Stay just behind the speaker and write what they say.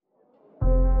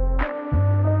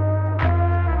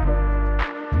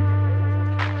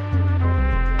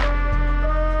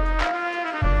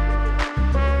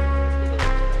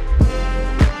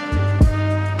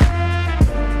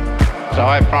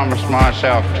promised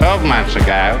myself 12 months ago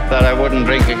that I wouldn't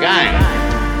drink again.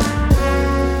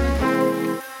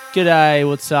 G'day,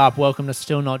 what's up? Welcome to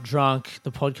Still Not Drunk,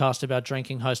 the podcast about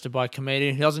drinking hosted by a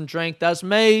comedian who doesn't drink. That's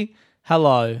me.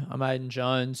 Hello, I'm Aidan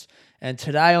Jones. And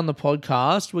today on the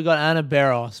podcast, we got Anna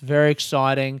Beros. Very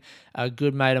exciting. A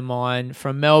good mate of mine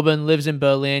from Melbourne, lives in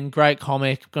Berlin. Great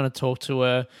comic. Going to talk to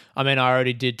her. I mean, I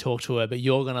already did talk to her, but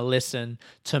you're going to listen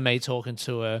to me talking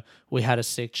to her. We had a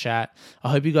sick chat.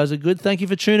 I hope you guys are good. Thank you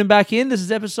for tuning back in. This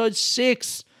is episode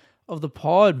 6 of the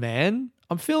pod, man.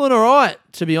 I'm feeling all right,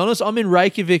 to be honest. I'm in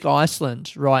Reykjavik,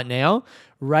 Iceland right now.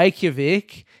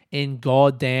 Reykjavik in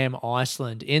goddamn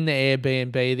Iceland, in the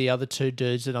Airbnb. The other two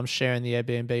dudes that I'm sharing the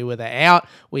Airbnb with are out.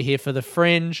 We're here for the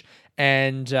Fringe.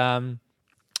 And, man,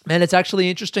 it's actually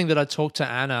interesting that I talked to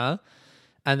Anna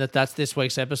and that's this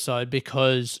week's episode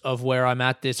because of where I'm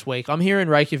at this week. I'm here in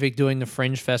Reykjavik doing the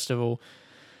Fringe Festival.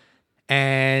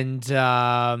 And,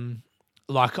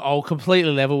 I'll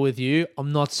completely level with you.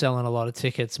 I'm not selling a lot of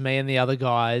tickets. Me and the other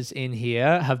guys in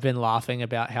here have been laughing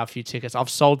about how few tickets. I've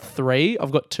sold 3.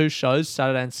 I've got 2 shows,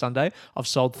 Saturday and Sunday. I've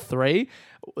sold 3.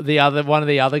 One of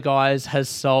the other guys has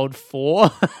sold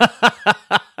 4.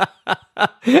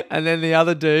 And then the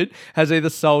other dude has either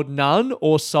sold none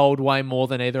or sold way more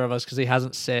than either of us because he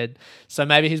hasn't said. So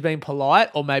maybe he's being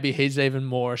polite or maybe he's even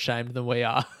more ashamed than we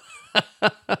are.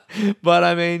 But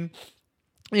I mean,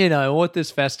 you know, what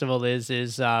this festival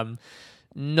is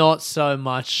not so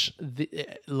much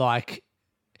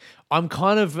I'm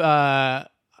kind of,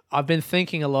 I've been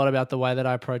thinking a lot about the way that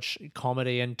I approach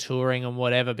comedy and touring and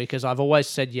whatever, because I've always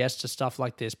said yes to stuff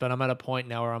like this, but I'm at a point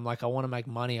now where I'm like, I want to make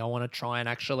money. I want to try and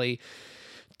actually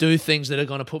do things that are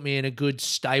going to put me in a good,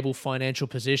 stable financial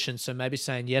position. So maybe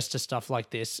saying yes to stuff like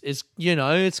this is, you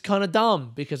know, it's kind of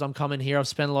dumb because I'm coming here. I've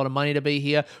spent a lot of money to be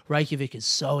here. Reykjavik is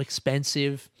so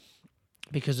expensive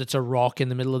because it's a rock in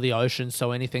the middle of the ocean.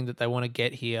 So anything that they want to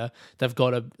get here, they've got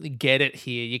to get it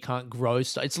here. You can't grow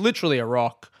stuff. It's literally a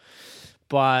rock.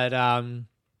 But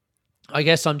I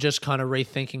guess I'm just kind of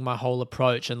rethinking my whole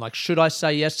approach and should I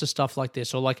say yes to stuff like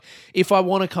this? Or if I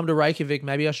want to come to Reykjavik,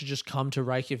 maybe I should just come to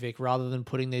Reykjavik rather than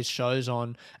putting these shows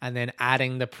on and then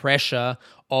adding the pressure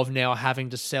of now having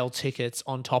to sell tickets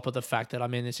on top of the fact that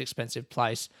I'm in this expensive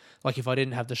place. If I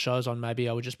didn't have the shows on, maybe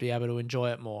I would just be able to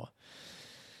enjoy it more.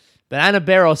 But Anna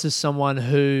Beros is someone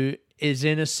who is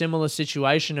in a similar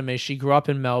situation to me. She grew up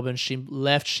in Melbourne. She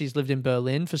left. She's lived in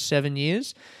Berlin for 7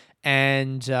 years.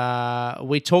 And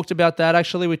we talked about that,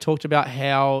 actually. We talked about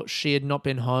how she had not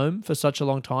been home for such a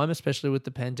long time, especially with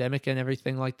the pandemic and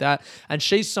everything like that. And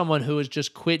she's someone who has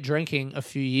just quit drinking a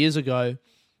few years ago.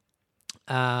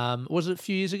 Was it a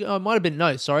few years ago? Oh, it might have been.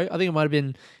 No, sorry. I think it might have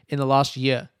been in the last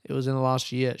year. It was in the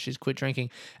last year. She's quit drinking.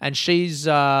 And she's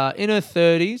in her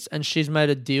 30s and she's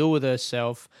made a deal with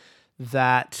herself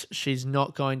that she's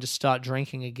not going to start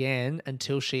drinking again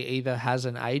until she either has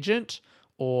an agent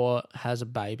or has a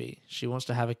baby. She wants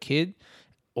to have a kid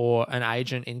or an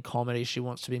agent in comedy. She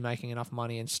wants to be making enough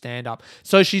money in stand-up.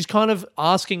 So she's kind of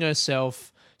asking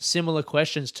herself similar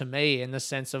questions to me in the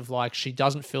sense of she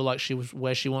doesn't feel like she was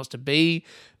where she wants to be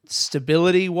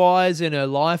stability-wise in her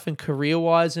life and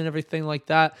career-wise and everything like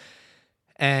that.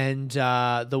 And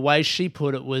the way she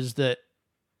put it was that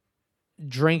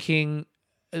drinking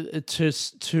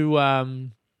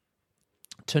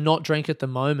to not drink at the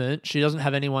moment, she doesn't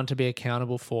have anyone to be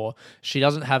accountable for. She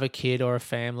doesn't have a kid or a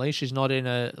family. She's not in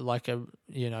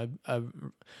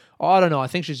I don't know. I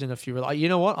think she's in a few. You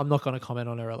know what? I'm not going to comment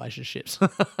on her relationships. How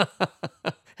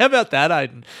about that,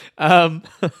 Aidan?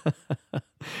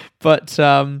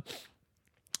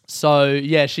 So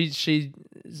yeah, she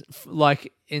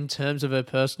in terms of her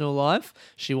personal life,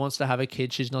 she wants to have a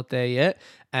kid. She's not there yet.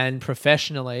 And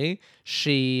professionally,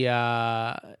 she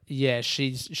wants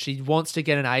to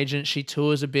get an agent. She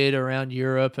tours a bit around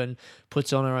Europe and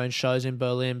puts on her own shows in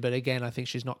Berlin. But again, I think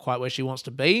she's not quite where she wants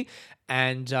to be.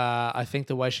 And I think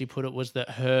the way she put it was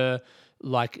that her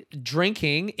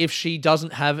drinking, if she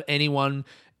doesn't have anyone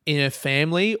in her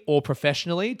family or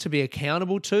professionally to be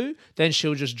accountable to, then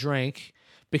she'll just drink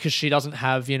because she doesn't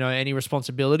have, any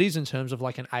responsibilities in terms of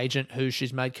an agent who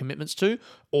she's made commitments to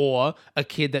or a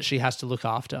kid that she has to look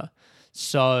after.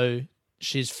 So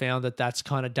she's found that that's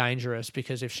kind of dangerous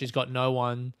because if she's got no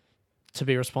one to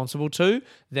be responsible to,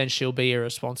 then she'll be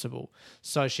irresponsible.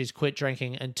 So she's quit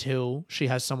drinking until she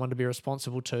has someone to be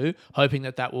responsible to, hoping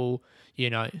that will,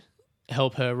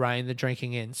 help her rein the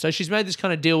drinking in. So she's made this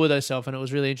kind of deal with herself, and it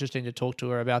was really interesting to talk to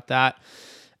her about that.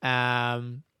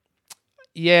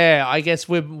 Yeah, I guess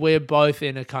we're both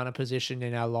in a kind of position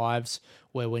in our lives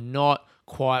where we're not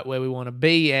quite where we want to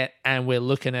be yet, and we're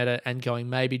looking at it and going,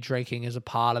 maybe drinking is a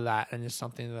part of that, and it's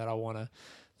something that I want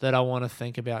that I want to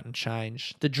think about and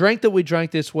change. The drink that we drank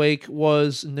this week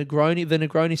was the Negroni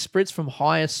Spritz from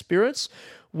Higher Spirits,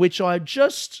 which I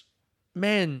just,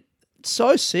 man,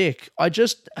 so sick. I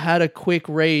just had a quick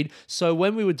read. So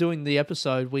when we were doing the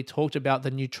episode, we talked about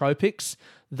the nootropics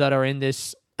that are in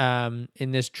this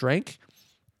drink.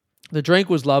 The drink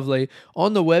was lovely.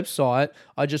 On the website,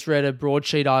 I just read a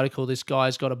broadsheet article. This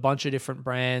guy's got a bunch of different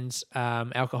brands,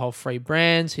 alcohol-free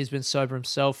brands. He's been sober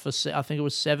himself for, I think it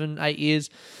was 7-8 years.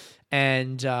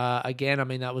 And again, I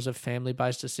mean, that was a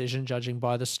family-based decision, judging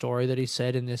by the story that he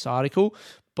said in this article.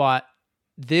 But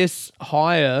this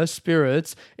Higher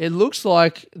Spirits, it looks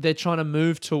like they're trying to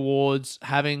move towards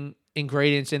having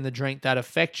ingredients in the drink that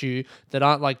affect you, that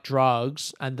aren't like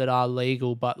drugs and that are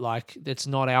legal, but like it's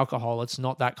not alcohol, it's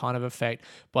not that kind of effect,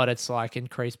 but it's like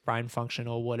increased brain function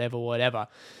or whatever.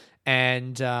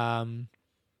 And I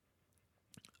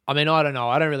mean, I don't know.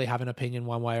 I don't really have an opinion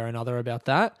one way or another about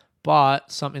that.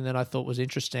 But something that I thought was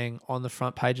interesting on the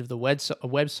front page of the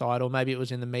website, or maybe it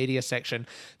was in the media section,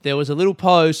 there was a little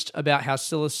post about how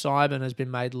psilocybin has been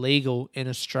made legal in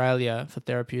Australia for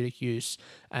therapeutic use.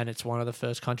 And it's one of the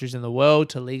first countries in the world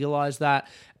to legalize that.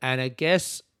 And I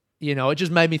guess, you know, it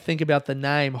just made me think about the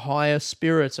name Higher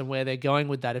Spirits and where they're going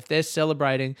with that. If they're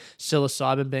celebrating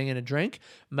psilocybin being in a drink,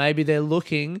 maybe they're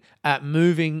looking at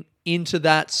moving into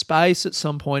that space at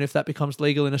some point, if that becomes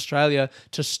legal in Australia,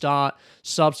 to start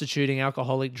substituting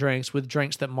alcoholic drinks with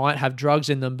drinks that might have drugs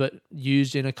in them but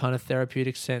used in a kind of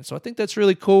therapeutic sense. So I think that's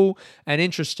really cool and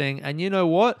interesting. And you know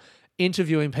what?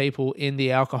 Interviewing people in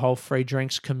the alcohol-free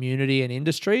drinks community and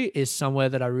industry is somewhere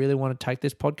that I really want to take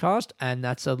this podcast. And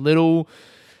that's a little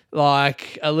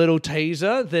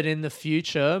teaser that in the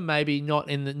future, maybe not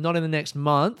in the next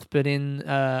month, but in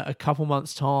a couple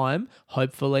months' time,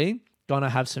 hopefully, going to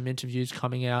have some interviews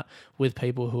coming out with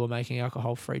people who are making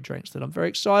alcohol-free drinks that I'm very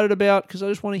excited about, because I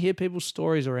just want to hear people's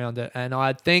stories around it. And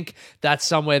I think that's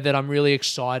somewhere that I'm really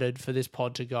excited for this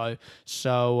pod to go.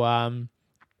 So,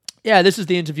 yeah, this is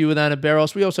the interview with Anna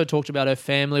Beros. We also talked about her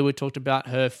family. We talked about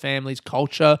her family's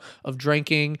culture of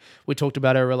drinking. We talked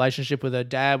about her relationship with her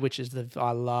dad, which is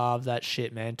I love that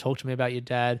shit, man. Talk to me about your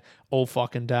dad all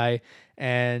fucking day.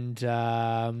 And,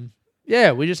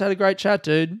 yeah, we just had a great chat,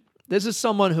 dude. This is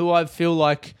someone who I feel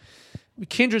like,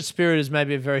 kindred spirit is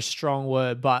maybe a very strong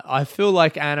word, but I feel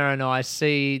like Anna and I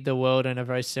see the world in a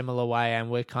very similar way, and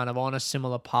we're kind of on a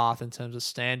similar path in terms of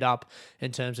stand-up,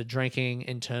 in terms of drinking,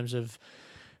 in terms of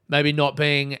maybe not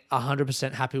being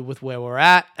 100% happy with where we're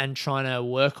at and trying to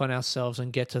work on ourselves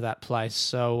and get to that place.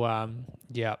 So,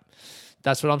 yeah,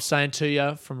 that's what I'm saying to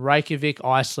you from Reykjavik,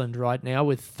 Iceland right now,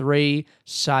 with 3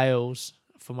 sales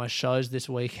for my shows this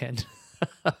weekend.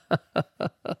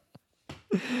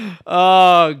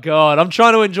 Oh, God. I'm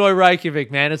trying to enjoy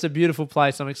Reykjavik, man. It's a beautiful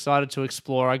place. I'm excited to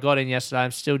explore. I got in yesterday.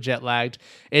 I'm still jet lagged.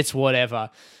 It's whatever.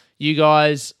 You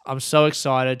guys, I'm so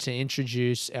excited to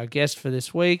introduce our guest for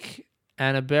this week,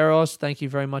 Anna Beros. Thank you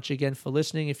very much again for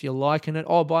listening. If you're liking it.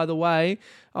 Oh, by the way,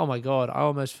 oh my God, I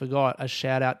almost forgot a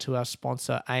shout out to our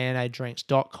sponsor,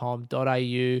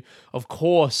 anadrinks.com.au. Of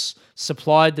course,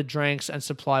 supplied the drinks and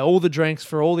supply all the drinks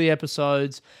for all the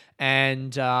episodes.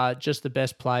 And just the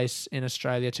best place in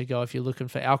Australia to go if you're looking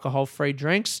for alcohol-free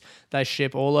drinks. They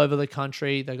ship all over the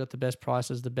country. They got the best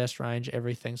prices, the best range,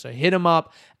 everything. So hit them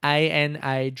up,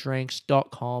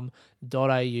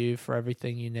 anadrinks.com.au for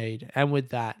everything you need. And with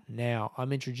that, now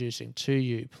I'm introducing to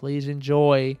you, please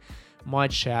enjoy my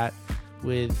chat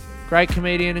with great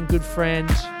comedian and good friend,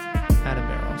 Anna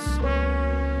Beros.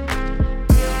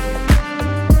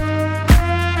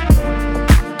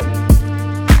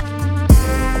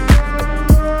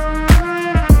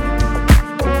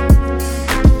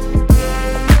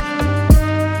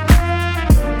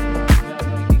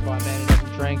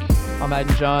 I'm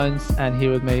Aidan Jones, and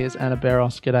here with me is Anna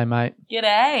Beros. G'day, mate.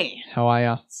 G'day. How are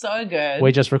you? So good.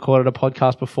 We just recorded a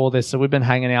podcast before this, so we've been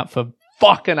hanging out for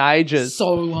fucking ages.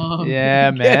 So long.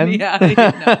 Yeah, man.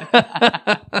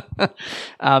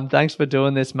 Thanks for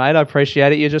doing this, mate. I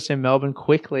appreciate it. You're just in Melbourne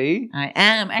quickly. I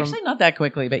am. Actually, not that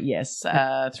quickly, but yes.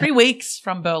 3 weeks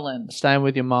from Berlin. Staying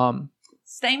with your mum.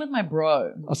 Staying with my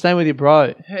bro. I'm staying with your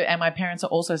bro. And my parents are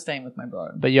also staying with my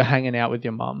bro. But you're hanging out with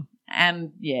your mum.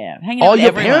 And yeah, hanging out with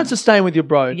everyone. Your parents are staying with your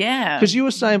bro? Yeah. Because you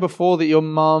were saying before that your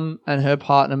mum and her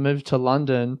partner moved to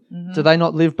London. Mm-hmm. Do they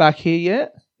not live back here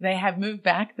yet? They have moved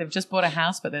back. They've just bought a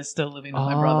house, but they're still living with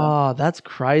my brother. Oh, that's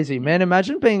crazy. Man,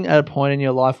 imagine being at a point in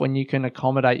your life when you can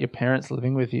accommodate your parents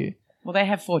living with you. Well, they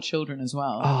have 4 children as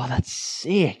well. Oh, that's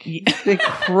sick. Yeah. They're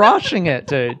crushing it,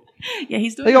 dude. Yeah,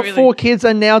 he's doing They got 4 kids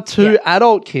and now 2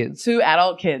 adult kids. 2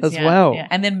 adult kids. As well. Yeah.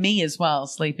 And then me as well,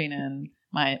 sleeping in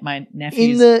my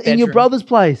nephew's in your brother's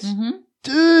place. Mm-hmm.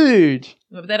 Dude,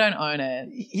 But they don't own it.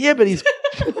 Yeah, but he's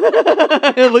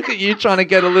look at you trying to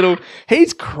get a little.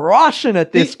 He's crushing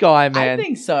it, this guy, man. I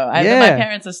think so. My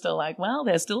parents are still like, well,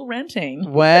 they're still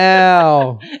renting.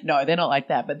 Wow. No, they're not like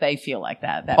that, but they feel like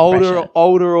that.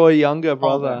 Older or younger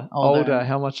brother? Older.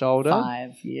 How much older?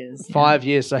 5 years. 5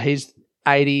 years. So he's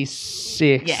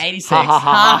 86. Yeah, 86.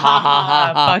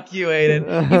 Fuck you, Aiden.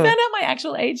 You found out my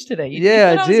actual age today. You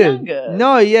I thought did. I was younger.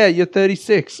 No, yeah, you're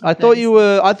 36. I thought we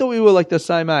were like the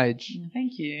same age.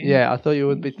 Thank you. Yeah, I thought you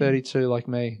would be 32 like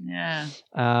me. Yeah.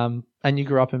 And you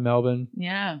grew up in Melbourne.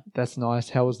 Yeah. That's nice.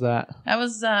 How was that? That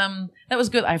was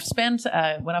good. I've spent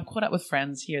when I've caught up with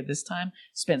friends here this time,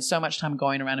 spent so much time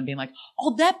going around and being like,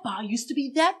 oh, that bar used to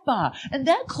be that bar, and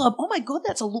that club, oh my god,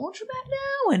 that's a laundromat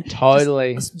now, and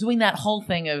totally just doing that whole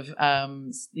thing of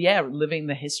living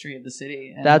the history of the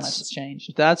city and how much it's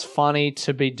changed. That's funny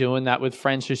to be doing that with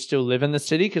friends who still live in the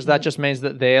city, because that just means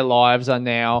that their lives are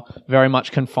now very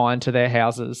much confined to their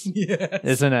houses. Yes.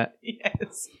 Isn't it?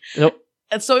 Yes. Yep.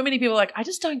 And so many people are like, I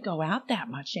just don't go out that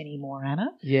much anymore,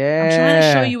 Anna. Yeah. I'm trying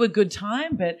to show you a good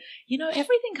time, but,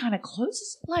 everything kind of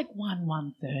closes at like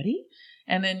 1:30.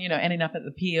 And then, ending up at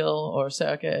the Peel or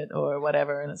Circuit or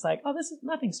whatever. And it's like, oh,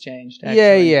 nothing's changed.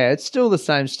 Actually. Yeah. It's still the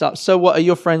same stuff. So what, are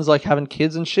your friends like having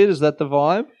kids and shit? Is that the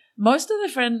vibe? Most of the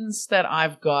friends that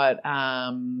I've got,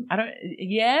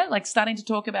 like starting to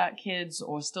talk about kids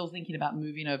or still thinking about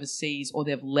moving overseas, or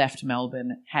they've left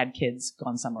Melbourne, had kids,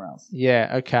 gone somewhere else.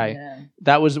 Yeah, okay.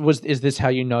 Yeah. Is this how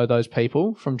you know those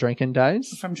people? From drinking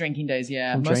days? From drinking days,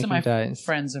 yeah. Most of my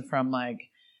friends are from like,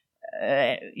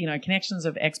 connections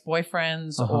of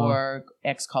ex-boyfriends or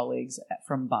ex-colleagues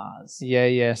from bars.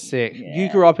 Yeah, sick. Yeah. You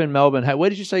grew up in Melbourne. Hey, where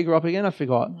did you say you grew up again? I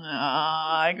forgot.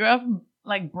 I grew up in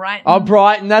like Brighton. Oh,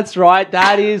 Brighton, that's right.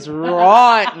 That is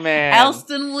right, man.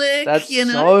 Elstonwick, that's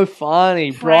so funny.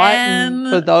 Brighton,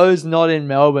 for those not in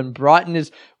Melbourne, Brighton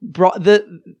is...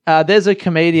 there's a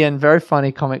comedian, very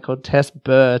funny comic called Tess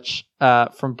Birch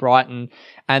from Brighton,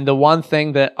 and the one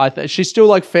thing that she's still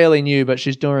like fairly new, but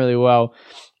she's doing really well.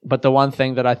 But the one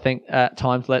thing that I think at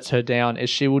times lets her down is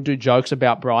she will do jokes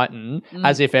about Brighton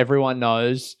as if everyone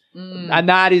knows. And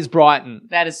that is Brighton.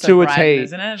 That is so to Brighton, a T.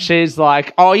 Isn't it? She's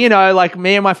like, oh, like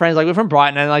me and my friends, like we're from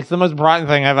Brighton, and like it's the most Brighton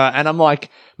thing ever. And I'm like,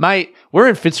 mate, we're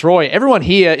in Fitzroy. Everyone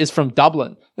here is from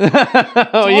Dublin.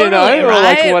 Totally, or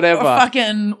right? like whatever. Or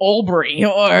fucking Albury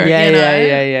or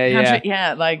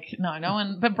yeah. Like no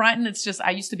one. But Brighton, it's just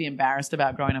I used to be embarrassed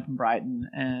about growing up in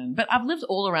Brighton, but I've lived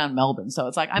all around Melbourne, so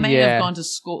it's like I may have gone to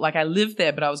school. Like I lived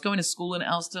there, but I was going to school in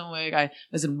Elstonwick. I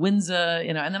was in Windsor,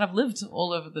 and then I've lived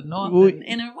all over the north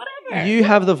and whatever. You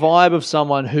have the vibe of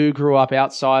someone who grew up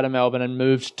outside of Melbourne and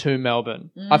moved to Melbourne.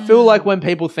 I feel like when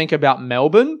people think about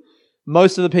Melbourne,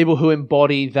 most of the people who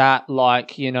embody that,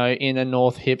 like, inner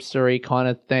north hipstery kind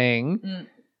of thing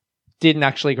didn't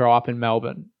actually grow up in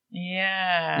Melbourne.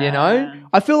 Yeah.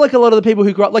 I feel like a lot of the people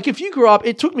who grew up, like if you grew up,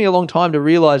 it took me a long time to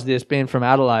realize this being from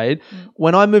Adelaide.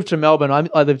 When I moved to Melbourne,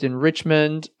 I lived in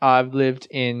Richmond, I've lived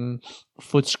in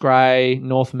Footscray,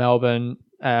 North Melbourne,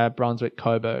 Brunswick,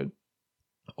 Coburg.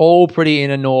 All pretty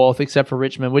inner north except for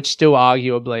Richmond, which still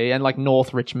arguably, and like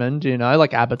North Richmond,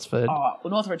 like Abbotsford. Oh,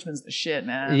 well, North Richmond's the shit,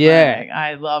 man. Yeah. Like,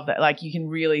 I love that. Like you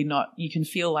can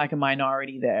feel like a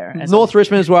minority there. North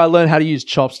Richmond is where I learned how to use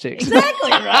chopsticks. Exactly,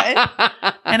 right?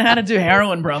 And how to do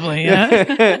heroin probably,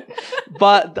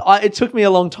 But it took me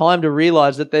a long time to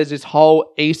realize that there's this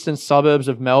whole eastern suburbs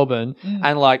of Melbourne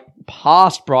and like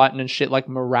past Brighton and shit like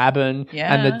Moorabbin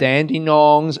and the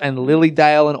Dandenongs and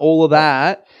Lilydale and all of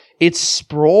that. It's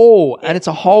sprawl, and it's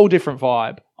a whole different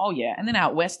vibe. Oh, yeah. And then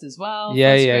out west as well.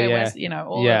 Yeah. West,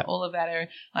 all of that area.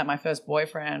 Like, my first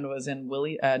boyfriend was in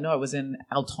it was in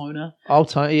Altona.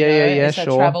 Altona, yeah, so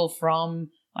sure. I traveled from,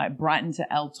 like, Brighton to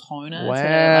Altona to, like,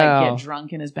 get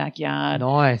drunk in his backyard.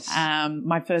 Nice.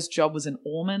 My first job was in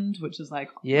Ormond, which is,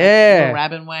 like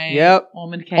Moorabbin Way. Yep.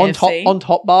 Ormond KFC. On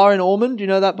Top Bar in Ormond. Do you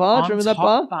know that bar? Do you remember that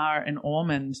bar? On Top Bar in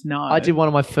Ormond, no. I did one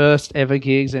of my first ever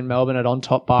gigs in Melbourne at On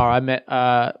Top Bar. I met,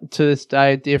 to this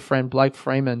day, a dear friend, Blake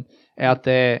Freeman, out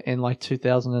there in, like,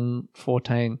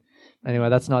 2014. Anyway,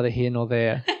 that's neither here nor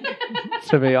there,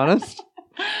 to be honest.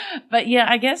 But yeah,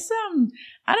 I guess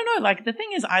I don't know. Like the thing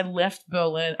is, I left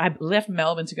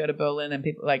Melbourne to go to Berlin, and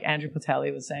people like Andrew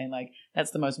Patelli was saying like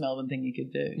that's the most Melbourne thing you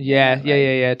could do.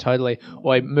 Yeah, totally.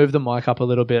 Wait, move the mic up a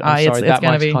little bit. I'm sorry, that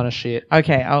mic's kind of shit.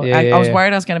 Okay, I was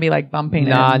worried I was going to be like bumping.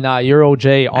 Nah, you're all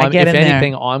G. If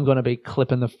anything, I'm going to be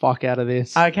clipping the fuck out of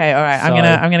this. Okay, all right. So,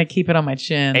 I'm gonna keep it on my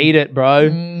chin. Eat it, bro.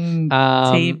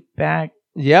 Tea back.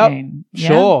 Yep. Pain.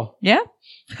 Sure. Yeah.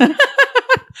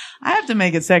 I have to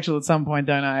make it sexual at some point,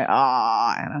 don't I?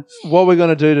 Anna. What we're going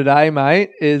to do today, mate,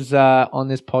 is on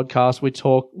this podcast, we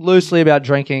talk loosely about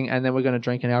drinking, and then we're going to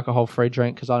drink an alcohol-free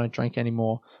drink because I don't drink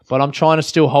anymore. But I'm trying to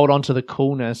still hold on to the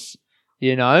coolness,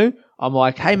 you know? I'm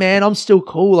like, hey, man, I'm still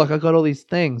cool. Like, I got all these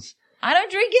things. I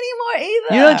don't drink anymore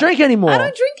either. You don't drink anymore? I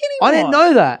don't drink anymore. I didn't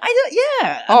know that. I don't.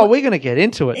 Yeah. Oh, we're going to get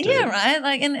into it, dude. Yeah, right.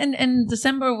 Like in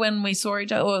December when we saw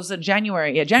each other, or was it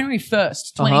January? Yeah, January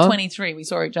 1st, 2023, we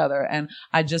saw each other, and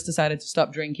I just decided to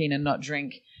stop drinking and not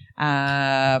drink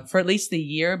for at least a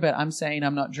year. But I'm saying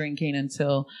I'm not drinking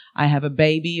until I have a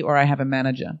baby or I have a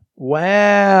manager.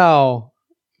 Wow.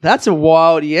 That's a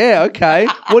wild, yeah, okay.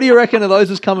 What do you reckon of those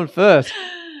is coming first?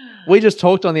 We just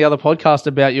talked on the other podcast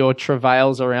about your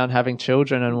travails around having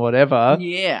children and whatever.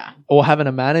 Yeah. Or having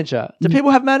a manager. Do people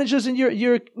have managers in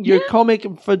your comic?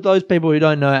 For those people who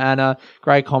don't know, Anna,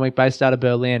 great comic based out of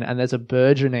Berlin, and there's a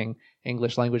burgeoning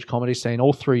English language comedy scene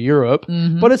all through Europe,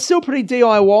 but it's still pretty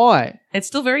DIY. It's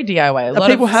still very DIY. Do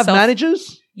people have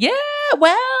managers? Yeah,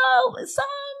 well, some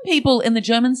people in the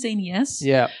German scene, yes.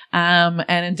 Yeah.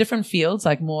 And in different fields,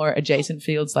 like more adjacent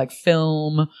fields like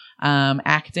film,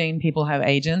 acting, people have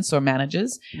agents or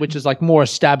managers. Which is like more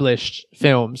established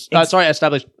films.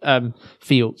 Established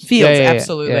fields. Fields,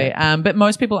 absolutely. Yeah. But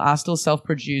most people are still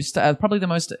self-produced. Probably the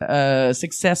most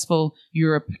successful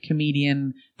Europe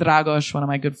comedian, Dragos, one of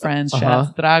my good friends, shout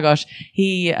out to Dragos.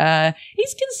 He's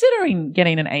considering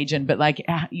getting an agent, but like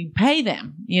you pay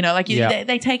them, you know, like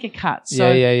they take a cut.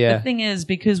 So the thing is,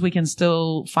 because we can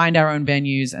still find our own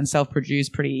venues and self-produce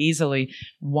pretty easily,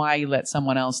 why let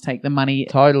someone else take the money?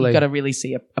 Totally. You've got to really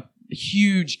see a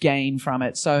huge gain from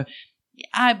it. So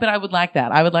but I would like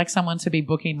that. I would like someone to be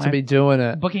booking my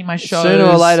shows. Sooner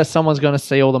or later, someone's going to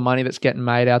see all the money that's getting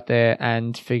made out there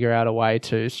and figure out a way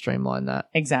to streamline that.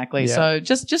 Exactly. Yeah. So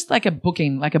just like a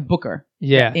booking, like a booker.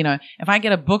 Yeah. You know, if I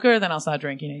get a booker, then I'll start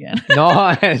drinking again.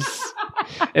 Nice.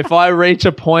 If I reach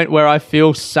a point where I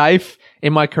feel safe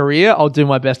in my career, I'll do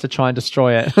my best to try and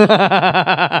destroy it.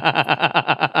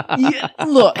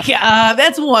 Look,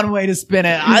 that's one way to spin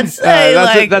it. I'd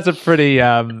say that's a pretty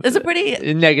it's a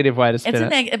pretty negative way to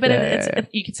spin it.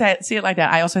 But you could see it like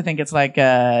that. I also think it's like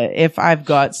if I've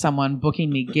got someone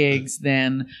booking me gigs,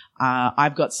 then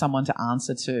I've got someone to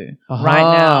answer to. Right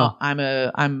now, I'm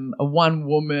a one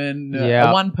woman,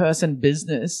 a one person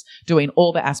business doing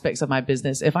all the aspects of my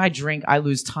business. If I drink, I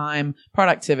lose time,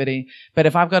 productivity. But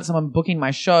if I've got someone booking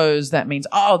my shows, that means,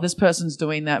 this person's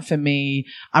doing that for me.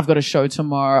 I've got a show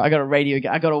tomorrow. I got a radio,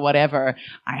 I got a whatever.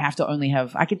 I have to only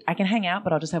have, I can hang out,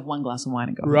 but I'll just have one glass of wine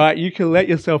and go. Right. You can let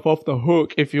yourself off the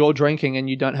hook if you're drinking and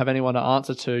you don't have anyone to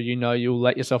answer to, you know, you'll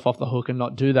let yourself off the hook and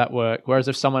not do that work. Whereas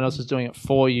if someone else is doing it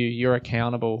for you, you're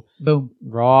accountable. Boom.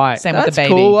 Right. Same with the baby. That's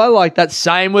cool. I like that.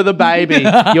 Same with a baby.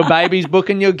 Your baby's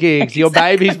booking your gigs. Your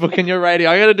baby's booking your radio.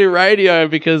 I got to do radio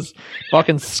because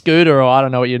fucking Scooter, or I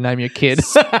don't know what you name your kid.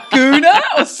 Scooter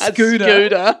or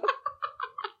Scooter?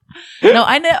 No,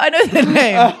 I know the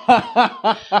name.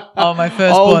 My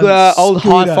first old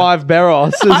High Five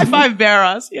Beros. High Five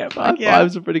Beros. Yeah, High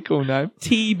Five's a pretty cool name.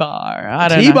 T-Bar. I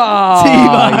don't know.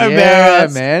 T-Bar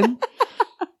Beros. Man.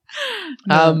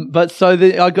 But so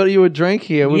I got you a drink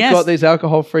here. We've got these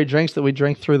alcohol-free drinks that we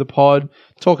drink through the pod.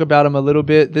 Talk about them a little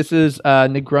bit. This is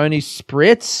Negroni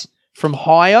Spritz from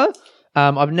Higher.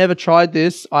 I've never tried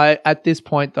this. At this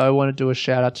point, though, want to do a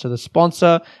shout-out to the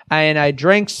sponsor, A&A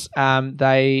Drinks.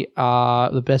 They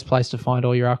are the best place to find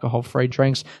all your alcohol-free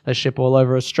drinks. They ship all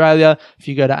over Australia. If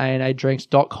you go to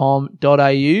anadrinks.com.au,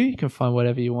 you can find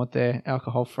whatever you want there,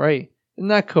 alcohol-free. Isn't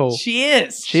that cool?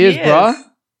 Cheers. Cheers, bro.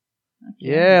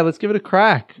 Yeah, let's give it a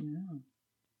crack. Yeah.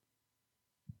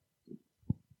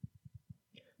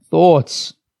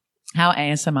 Thoughts? How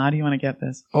ASMR do you want to get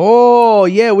this? Oh,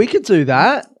 yeah, we could do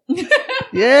that.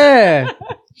 Yeah.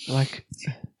 Like,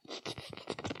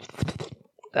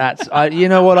 you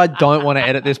know what? I don't want to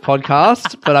edit this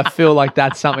podcast, but I feel like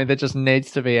that's something that just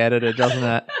needs to be edited, doesn't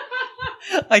it?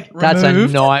 Like, that's a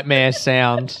nightmare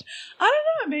sound. I don't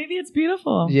know. Maybe it's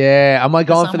beautiful. Yeah. Am I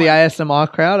going for the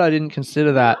ASMR crowd? I didn't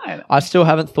consider that. No. I still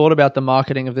haven't thought about the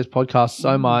marketing of this podcast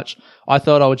so much. I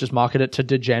thought I would just market it to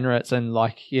degenerates and,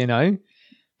 like, you know,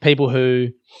 people who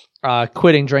are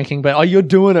quitting drinking, but you're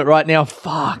doing it right now.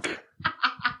 Fuck.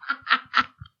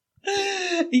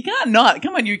 You can't not.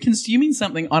 Come on, you're consuming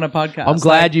something on a podcast. I'm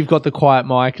glad you've got the quiet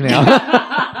mic now.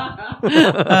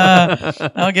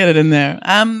 I'll get it in there.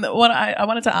 What I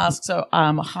wanted to ask. So,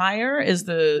 Higher is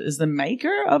the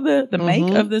maker of the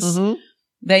make of this. Mm-hmm.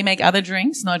 They make other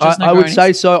drinks, not just Negronis. I would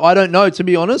say so. I don't know. To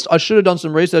be honest, I should have done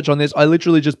some research on this. I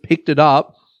literally just picked it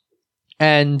up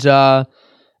and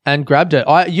and grabbed it.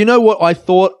 You know what? I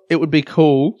thought it would be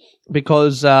cool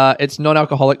because it's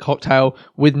non-alcoholic cocktail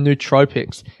with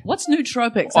nootropics. What's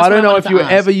nootropics? I don't know if you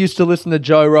ever used to listen to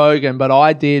Joe Rogan, but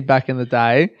I did back in the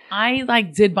day. I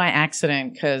did by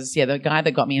accident because the guy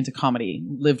that got me into comedy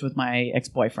lived with my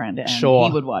ex-boyfriend and he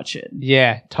would watch it.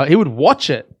 Yeah, he would watch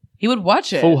it. He would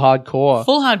watch it. Full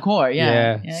hardcore,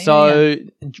 yeah. So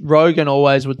Rogan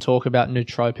always would talk about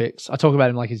nootropics. I talk about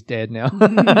him like he's dead now.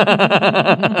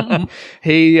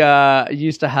 He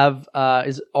used to have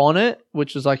is On It,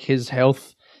 which is like his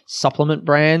health supplement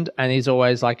brand, and he's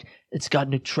always like, it's got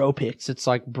nootropics. It's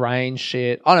like brain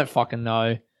shit. I don't fucking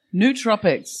know.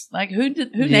 Nootropics. Like who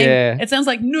named it? It sounds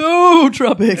like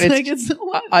nootropics.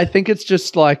 I think it's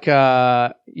just like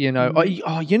you know.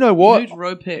 You know what?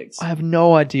 Nootropics. I have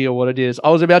no idea what it is. I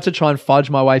was about to try and fudge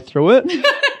my way through it.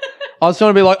 I was trying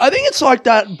to be like, I think it's like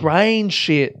that brain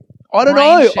shit. I don't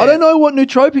know. I don't know what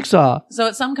nootropics are. So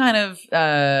it's some kind of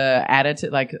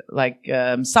additive, like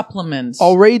supplement.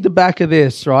 I'll read the back of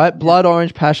this. Right, blood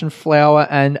orange, passion flower,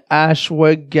 and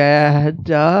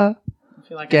ashwagandha.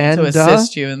 I feel like I need to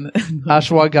assist you in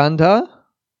ashwagandha.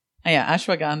 Yeah,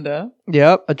 ashwagandha.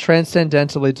 Yep, a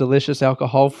transcendentally delicious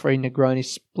alcohol-free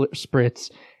Negroni spritz.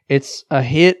 It's a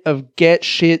hit of get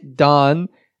shit done,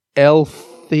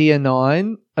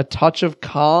 L-theanine, a touch of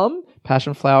calm,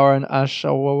 passion flower, and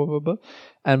ashwagandha,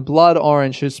 and blood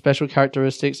orange, whose special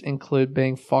characteristics include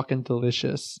being fucking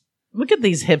delicious. Look at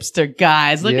these hipster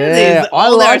guys. Look at these. I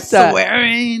like that.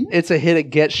 Swearing. It's a hit at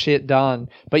get shit done.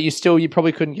 But you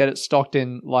probably couldn't get it stocked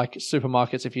in like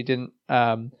supermarkets if you didn't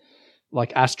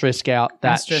like asterisk out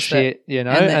that shit, you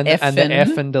know? And the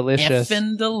effing delicious.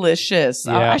 Effing delicious.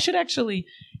 Yeah. I should actually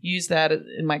use that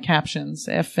in my captions.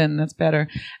 Effing, that's better.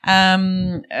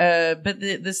 But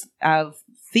this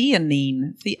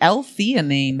theanine, the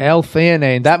L-theanine.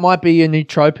 L-theanine. That might be your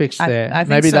nootropics there. I think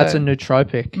Maybe so. that's a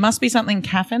nootropic. Must be something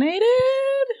caffeinated.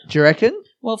 Do you reckon?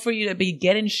 Well, for you to be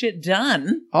getting shit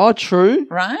done. Oh, true.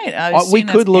 Right. We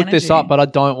could look this up, but I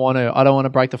don't want to. I don't want to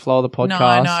break the flow of the podcast. No,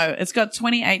 I know. It's got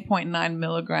 28.9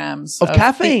 milligrams of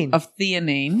caffeine. Of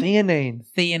theanine.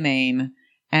 Theanine.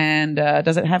 And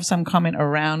does it have some comment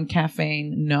around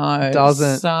caffeine? No. It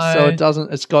doesn't. So it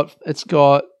doesn't. It's got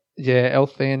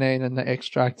L-theanine and the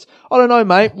extracts. I don't know,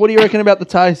 mate. What do you reckon about the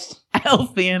taste?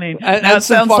 L-theanine. And it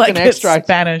sounds like extract. It's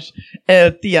Spanish.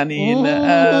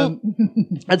 Theanine.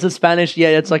 It's a Spanish. Yeah,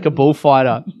 it's like a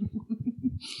bullfighter.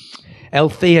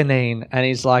 L-theanine, and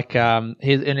he's like,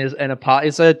 he's in a part.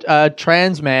 It's a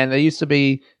trans man. They used to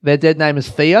be. Their dead name is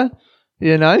Thea.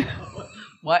 You know.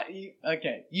 What?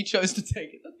 Okay, you chose to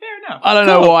take it. Fair enough. I don't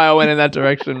know why I went in that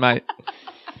direction, mate.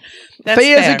 Thea's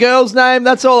fair. a girl's name.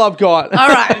 That's all I've got. All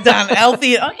right, done.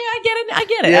 L-theanine. Okay, I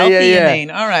get it. Yeah, L-theanine.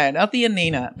 yeah. All right,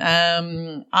 L-theanina.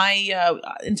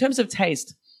 In terms of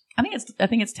taste, I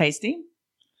think it's tasty.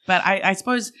 But I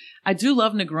suppose I do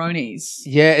love Negronis.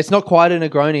 Yeah, it's not quite a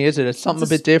Negroni, is it? It's something a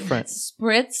bit different.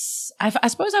 Spritz. I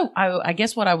suppose I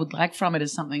guess what I would like from it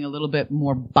is something a little bit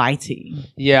more bitey.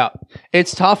 Yeah.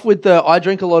 It's tough with I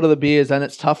drink a lot of the beers, and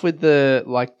it's tough with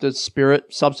the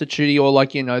spirit substitute or the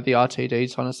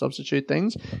RTDs kind of substitute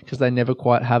things because they never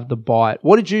quite have the bite.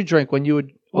 What did you drink when you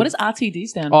would... What does RTD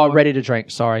stand for? Oh, ready to drink.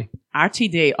 Sorry.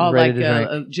 RTD. Oh, ready like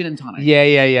a gin and tonic.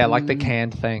 Yeah. Like the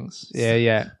canned things.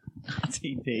 Yeah.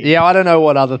 RTD. Yeah, I don't know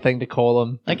what other thing to call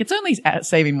them. Like, it's only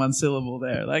saving one syllable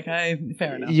there. Like,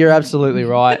 fair enough. You're absolutely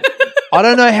right. I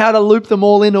don't know how to loop them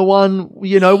all into one.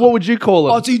 What would you call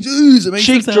them? RTDs.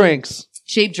 Cheap drinks.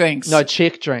 Cheap drinks. No,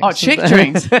 chick drinks. Oh, chick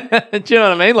drinks. Do you know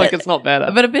what I mean? Like, it's not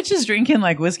better. But a bitch is drinking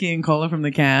like whiskey and cola from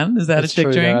the can. Is that a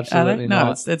chick drink? Absolutely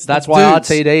not. It's that's why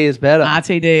RTD is better.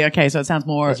 RTD. Okay, so it sounds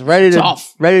more it's ready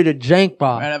tough. Ready to drink,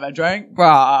 bar. Ready to drink,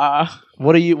 bar.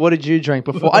 What did you drink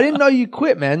before? I didn't know you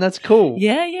quit, man. That's cool.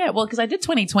 Yeah. Well, because I did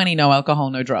 2020, no alcohol,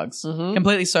 no drugs,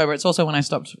 completely sober. It's also when I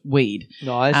stopped weed.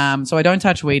 Nice. So I don't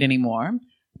touch weed anymore.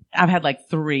 I've had like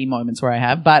 3 moments where I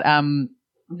have, but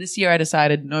this year I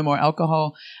decided no more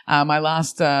alcohol. My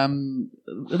last,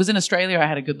 it was in Australia. I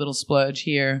had a good little splurge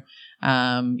here.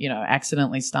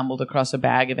 Accidentally stumbled across a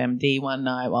bag of MD one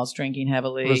night whilst drinking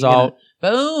heavily. Result.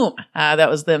 Boom. That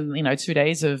was the, 2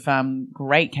 days of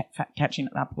great catching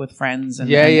up with friends and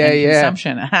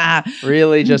consumption.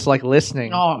 Really just like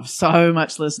listening. Oh, so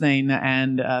much listening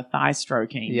and thigh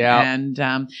stroking. Yeah.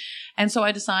 And so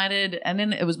I decided, and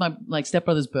then it was my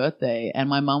stepbrother's birthday, and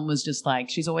my mum was just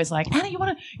like, she's always like, Anna, you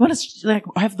want to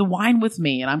have the wine with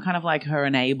me? And I'm kind of like her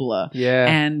enabler. Yeah.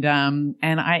 And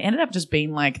I ended up just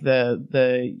being like the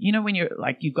when you're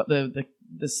like, you've got the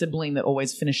sibling that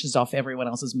always finishes off everyone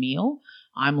else's meal.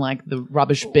 I'm like the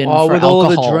rubbish bin for with alcohol. all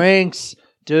the drinks.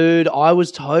 Dude, I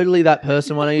was totally that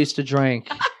person when I used to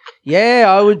drink. Yeah,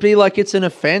 I would be like, it's an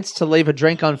offense to leave a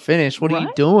drink unfinished. What are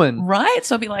you doing? Right.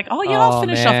 So I'd be like, oh, yeah, I'll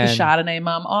finish off the Chardonnay,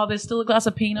 Mum. Oh, there's still a glass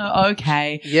of Pinot.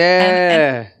 Okay.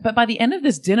 Yeah. But by the end of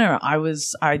this dinner,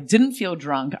 I didn't feel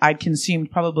drunk. I'd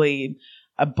consumed probably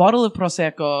a bottle of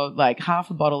Prosecco, like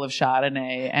half a bottle of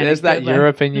Chardonnay. And there's that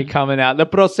Europe in you coming out. The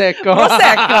Prosecco.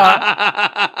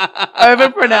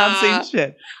 Overpronouncing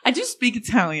shit. I do speak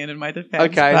Italian in my defense.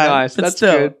 Okay, nice. That's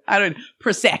still good. I don't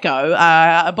Prosecco.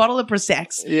 A bottle of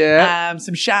Proseccs. Yeah.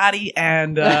 Some Shardy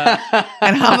and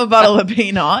half a bottle of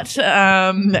Pinot.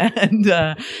 And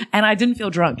I didn't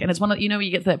feel drunk. And it's one of, you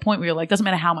get to that point where you're like, doesn't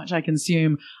matter how much I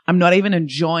consume, I'm not even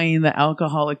enjoying the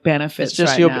alcoholic benefits.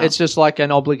 It's just like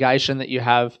an obligation that you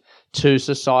have to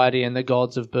society and the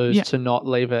gods of booze to not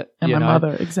leave it. And my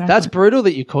mother, exactly. That's brutal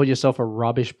that you call yourself a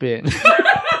rubbish bin.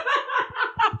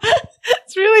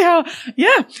 It's really how,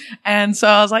 And so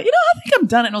I was like, I think I'm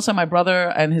done. And also my brother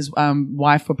and his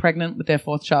wife were pregnant with their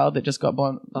fourth child that just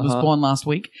was born last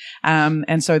week.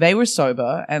 And so they were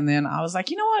sober. And then I was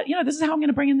like, you know what? This is how I'm going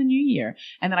to bring in the new year.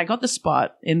 And then I got the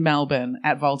spot in Melbourne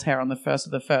at Voltaire on the 1st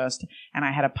of the 1st. And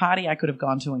I had a party I could have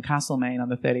gone to in Castlemaine on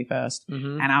the 31st.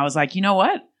 Mm-hmm. And I was like, you know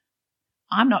what?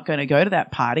 I'm not going to go to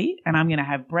that party, and I'm going to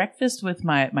have breakfast with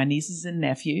my nieces and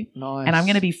nephew. Nice. And I'm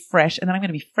going to be fresh, and then I'm going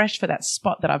to be fresh for that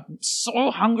spot that I'm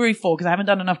so hungry for because I haven't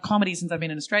done enough comedy since I've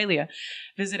been in Australia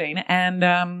visiting.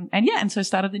 And so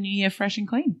started the new year fresh and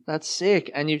clean. That's sick.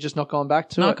 And you've just not gone back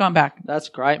to it? Not gone back. That's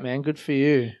great, man. Good for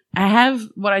you.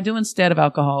 What I do instead of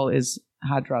alcohol is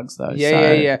hard drugs though.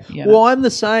 Yeah. Well, I'm the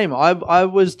same. I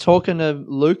was talking to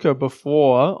Luca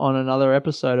before on another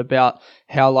episode about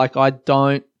how I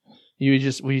don't. Were you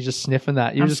just sniffing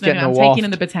that? You were just getting a waft. I'm taking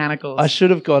in the botanicals. I should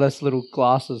have got us little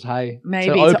glasses, hey.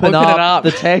 Maybe to open up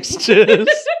the textures.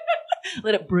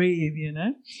 Let it breathe,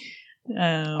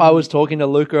 I was talking to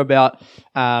Luca about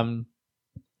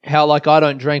how I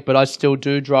don't drink, but I still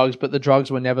do drugs, but the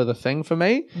drugs were never the thing for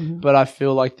me. Mm-hmm. But I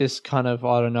feel like this kind of,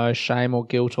 I don't know, shame or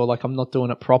guilt or I'm not doing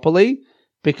it properly.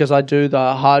 Because I do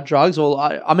the hard drugs, or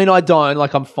I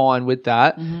don't, I'm fine with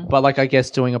that. Mm-hmm. But I guess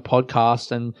doing a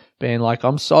podcast and being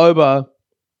I'm sober,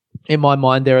 in my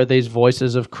mind there are these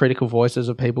critical voices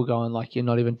of people going you're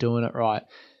not even doing it right.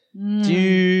 Do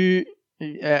you,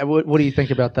 what do you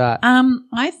think about that?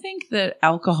 I think that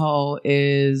alcohol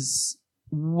is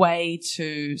way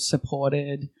too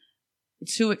supported,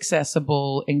 too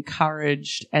accessible,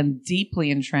 encouraged, and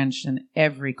deeply entrenched in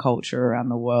every culture around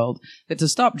the world, that to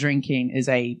stop drinking is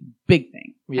a big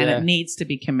thing and it needs to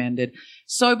be commended.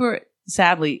 Sober,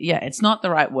 sadly, it's not the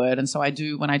right word. And so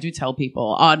when I do tell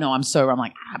people, oh no, I'm sober, I'm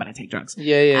like, but I take drugs.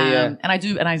 Yeah. And I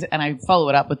do, and I follow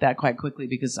it up with that quite quickly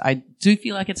because I do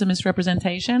feel like it's a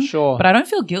misrepresentation. Sure. But I don't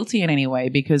feel guilty in any way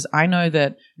because I know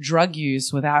that drug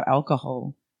use without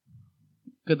alcohol.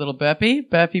 Good little burpee.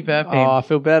 Oh, I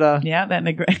feel better. Yeah, that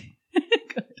great.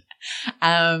 Good.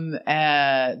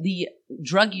 The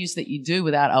drug use that you do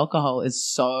without alcohol is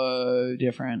so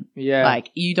different. Yeah.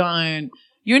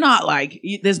 You're not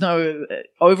there's no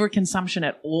overconsumption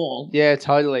at all. Yeah,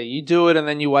 totally. You do it and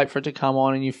then you wait for it to come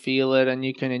on and you feel it and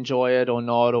you can enjoy it or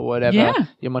not or whatever. Yeah.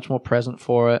 You're much more present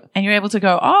for it. And you're able to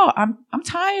go, oh, I'm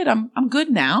tired. I'm good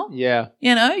now. Yeah.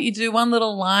 You do one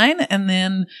little line and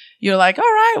then you're like, all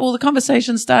right, well, the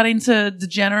conversation's starting to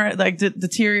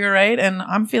deteriorate and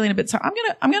I'm feeling a bit tired.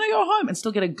 I'm going to go home and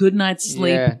still get a good night's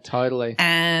sleep. Yeah, totally.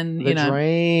 And, the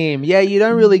dream. Yeah, you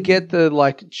don't really get the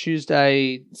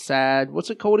Tuesday sad,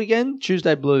 what's it called again?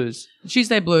 Tuesday blues.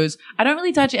 I don't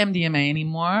really touch MDMA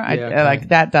anymore. Okay.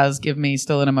 That does give me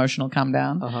still an emotional come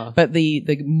down. Uh-huh. But the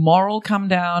moral come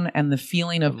down and the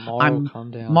feeling of moral come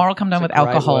down with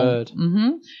alcohol. Mm-hmm.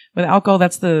 With alcohol,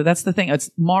 that's the thing. It's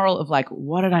moral of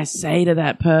what did I say to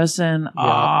that person? Yeah. Oh,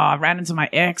 I ran into my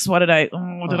ex. What did I?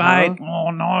 Oh, did I?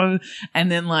 Oh no!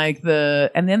 And then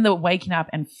the waking up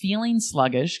and feeling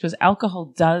sluggish because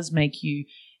alcohol does make you.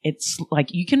 It's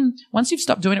you can, once you've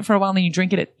stopped doing it for a while and then you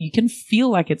drink it, you can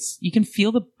feel you can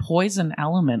feel the poison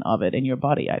element of it in your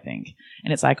body, I think.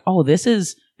 And it's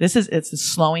it's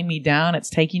slowing me down.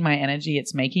 It's taking my energy.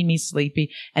 It's making me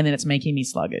sleepy. And then it's making me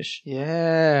sluggish.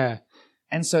 Yeah.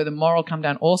 And so the moral come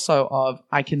down also of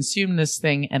I consume this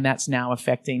thing and that's now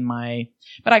affecting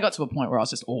but I got to a point where I was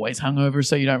just always hungover,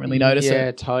 so you don't really notice it.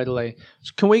 Yeah, totally.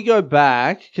 So can we go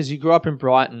back, because you grew up in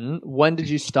Brighton, when did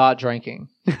you start drinking?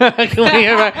 Let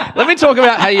me talk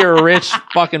about how you're a rich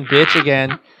fucking bitch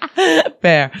again.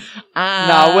 Fair.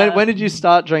 No, when did you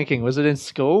start drinking? Was it in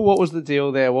school? What was the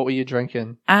deal there? What were you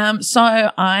drinking? So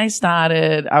I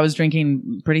was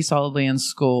drinking pretty solidly in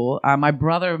school. My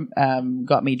brother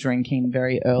got me drinking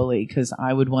very early because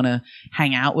I would want to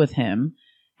hang out with him.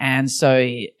 And so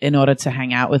in order to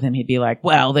hang out with him, he'd be like,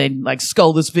 well, then like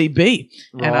skull this VB.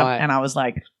 Right. And I was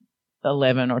like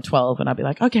 11 or 12 and I'd be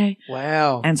like, okay.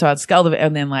 Wow. And so I'd skull the,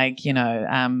 and then like, you know,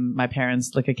 my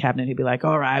parents' liquor cabinet, he'd be like,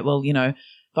 all right, well, you know,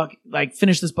 fuck, like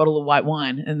finish this bottle of white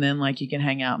wine and then like you can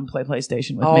hang out and play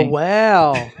PlayStation with me. Oh,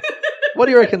 wow. What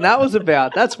do you reckon that was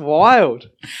about? That's wild.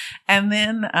 And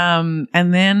then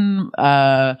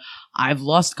I've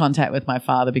lost contact with my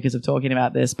father because of talking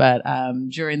about this, but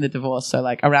during the divorce, so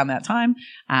like around that time,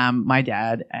 my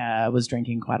dad was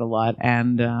drinking quite a lot,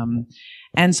 and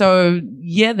so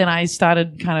yeah, then I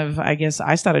started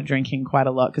I started drinking quite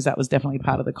a lot because that was definitely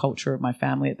part of the culture of my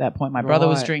family at that point. My brother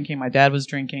was drinking, my dad was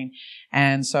drinking,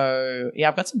 and so yeah,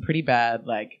 I've got some pretty bad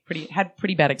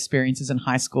experiences in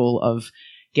high school of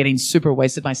getting super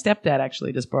wasted. My stepdad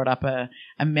actually just brought up a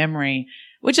memory,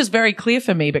 which is very clear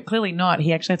for me, but clearly not.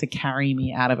 He actually had to carry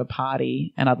me out of a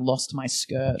party and I'd lost my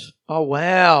skirt. Oh,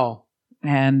 wow.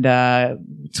 And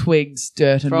twigs,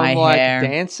 dirt in my hair. From like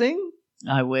dancing?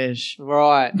 I wish.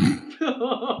 Right. Found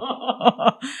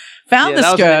the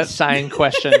that skirt. Was an insane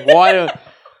question. Why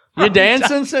you're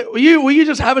dancing? Were you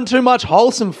just having too much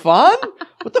wholesome fun?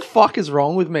 What the fuck is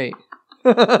wrong with me?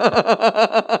 Best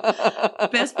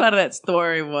part of that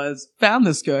story was found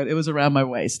the skirt. It was around my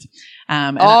waist.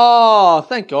 Thank God.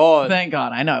 Thank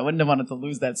God. I know. I wouldn't have wanted to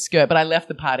lose that skirt, but I left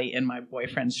the party in my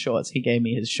boyfriend's shorts. He gave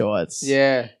me his shorts.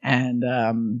 Yeah. And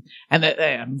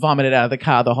vomited out of the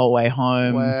car the whole way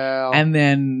home. Wow. And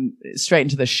then straight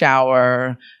into the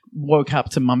shower. Woke up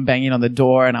to mum banging on the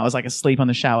door, and I was like asleep on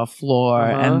the shower floor.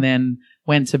 And then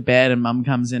went to bed, and mum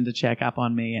comes in to check up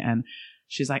on me, and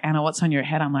she's like, Anna, what's on your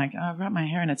head? I'm like, I've wrapped my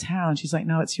hair in a towel. And she's like,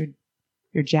 no, it's your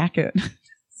jacket.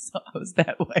 So I was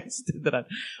that wasted that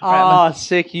I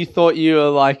sick. You thought you were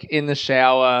like in the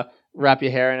shower, wrap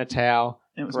your hair in a towel.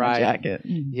 It was my jacket.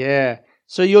 Yeah.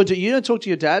 So you don't talk to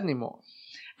your dad anymore?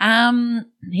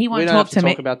 He won't talk to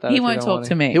me. About that he won't talk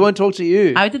to me. He won't talk to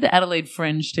you. I did the Adelaide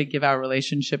Fringe to give our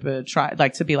relationship a try,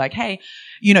 like to be like, hey,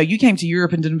 you know, you came to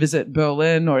Europe and didn't visit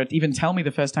Berlin, or even tell me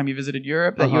the first time you visited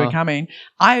Europe that you were coming.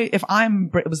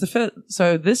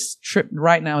 So this trip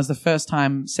right now is the first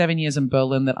time 7 years in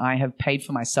Berlin that I have paid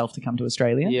for myself to come to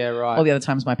Australia. Yeah, right. All the other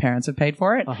times my parents have paid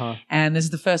for it. And this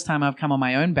is the first time I've come on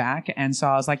my own back. And so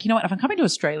I was like, you know what, if I'm coming to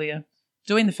Australia,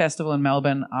 doing the festival in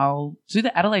Melbourne, I'll do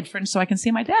the Adelaide Fringe so I can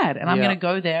see my dad. And I'm going to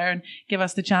go there and give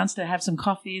us the chance to have some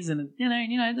coffees and, you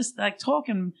know, just like talk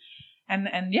and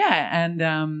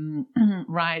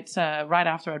right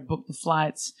after I'd booked the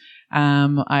flights,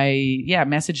 I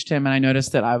messaged him and I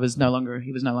noticed that he was no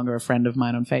longer a friend of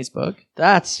mine on Facebook.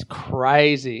 That's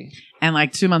crazy. And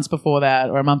like 2 months before that,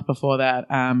 or a month before that,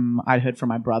 I'd heard from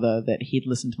my brother that he'd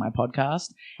listened to my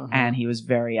podcast and he was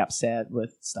very upset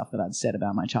with stuff that I'd said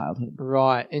about my childhood.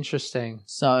 Right. Interesting.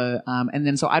 So,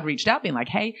 so I'd reached out being like,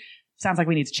 hey, sounds like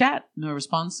we need to chat. No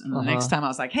response. And the next time I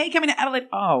was like, hey, coming to Adelaide.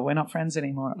 Oh, we're not friends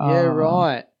anymore. Oh. Yeah,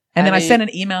 right. And then I sent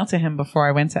an email to him before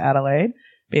I went to Adelaide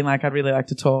being like, I'd really like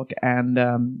to talk, and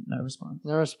no response.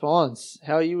 No response.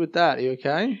 How are you with that? Are you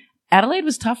okay? Adelaide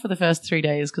was tough for the first 3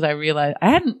 days because I realized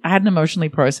I hadn't emotionally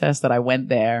processed that I went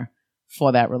there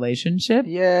for that relationship.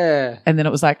 Yeah. And then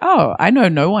it was like, oh, I know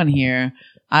no one here.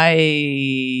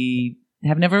 I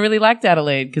have never really liked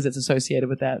Adelaide because it's associated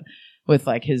with that, with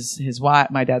like his wife,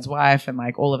 my dad's wife, and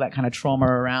like all of that kind of trauma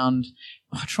around.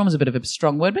 Trauma's a bit of a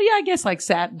strong word, but yeah, I guess like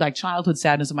childhood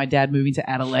sadness of my dad moving to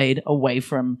Adelaide away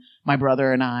from my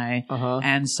brother and I.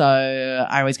 And so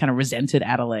I always kind of resented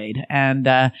Adelaide, and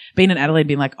being in Adelaide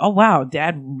being like, oh wow,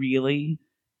 dad really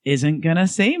isn't gonna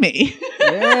see me.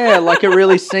 Yeah, like it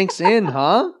really sinks in,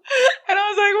 huh? And I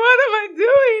was like, what am I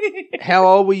doing? How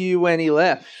old were you when he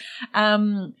left?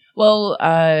 Well,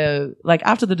 like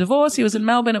after the divorce, he was in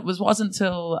Melbourne. It wasn't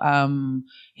till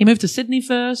he moved to Sydney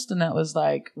first, and that was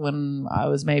like when I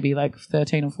was maybe like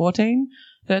 13 or 14.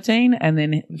 And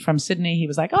then from Sydney, he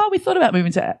was like, oh, we thought about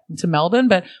moving to Melbourne,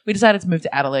 but we decided to move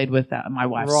to Adelaide with my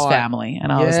wife's family.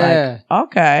 And I was like,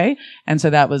 okay. And so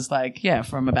that was like,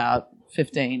 from about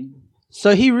 15.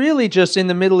 So he really just in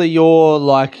the middle of your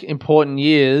like important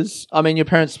years, I mean, your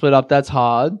parents split up, that's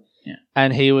hard. Yeah.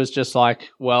 And he was just like,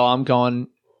 well, I'm going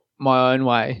my own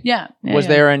way. Yeah. Was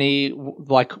there any,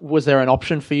 like, was there an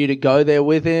option for you to go there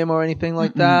with him or anything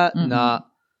like that? Nah.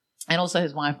 And also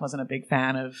his wife wasn't a big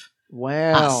fan of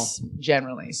us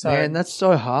generally. So man, that's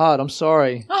so hard. I'm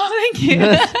sorry. Oh, thank you.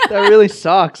 That really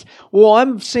sucks. Well,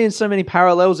 I'm seeing so many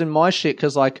parallels in my shit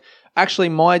because like, actually,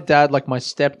 my dad, like my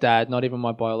stepdad, not even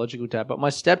my biological dad, but my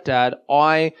stepdad,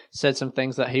 I said some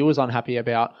things that he was unhappy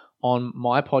about on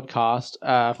my podcast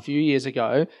a few years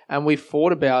ago, and we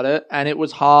fought about it, and it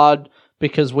was hard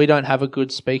because we don't have a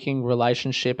good speaking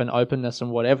relationship and openness and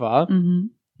whatever.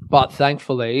 But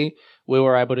thankfully, we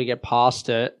were able to get past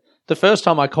it. The first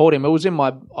time I called him, it was in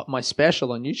my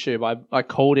special on YouTube. I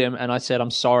called him and I said,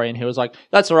 I'm sorry. And he was like,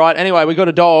 that's all right. Anyway, we got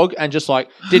a dog, and just like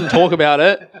didn't talk about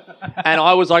it. And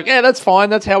I was like, yeah, that's fine.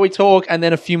 That's how we talk. And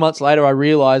then a few months later, I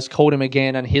realized, called him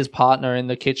again, and his partner in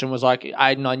the kitchen was like,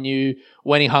 Aiden, I knew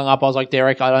when he hung up, I was like,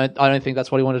 Derek, I don't think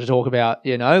that's what he wanted to talk about,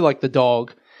 like the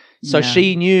dog. So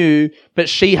she knew, but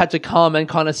she had to come and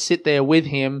kind of sit there with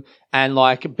him and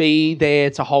like be there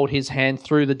to hold his hand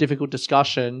through the difficult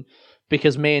discussion,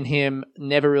 because me and him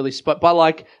never really spoke. But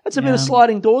like, that's a bit of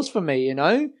sliding doors for me,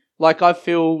 Like I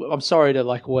feel, I'm sorry to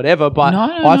like whatever, but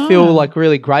I feel like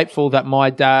really grateful that my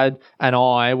dad and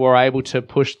I were able to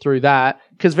push through that,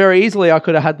 because very easily I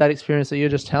could have had that experience that you're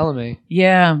just telling me.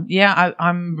 Yeah.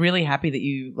 I'm really happy that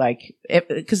you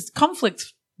because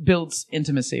conflict builds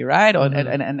intimacy, right? Or, and trust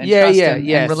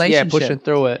and relationship. Yeah, pushing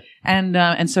through it.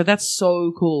 And so that's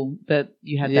so cool that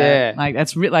you had that. Like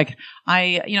that's like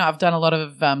I've done a lot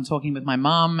of talking with my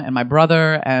mom and my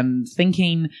brother and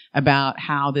thinking about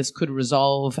how this could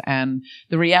resolve. And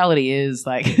the reality is,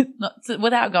 like,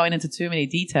 without going into too many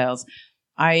details,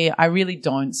 I really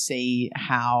don't see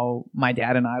how my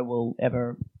dad and I will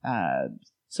ever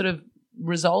sort of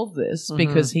resolve this,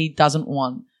 because he doesn't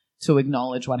want to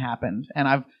acknowledge what happened. And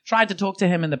I've tried to talk to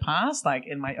him in the past, like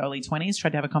in my early 20s, tried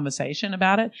to have a conversation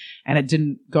about it, and it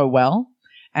didn't go well.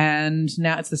 And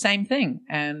now it's the same thing.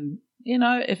 And,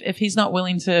 if he's not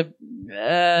willing to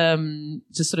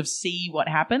sort of see what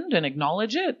happened and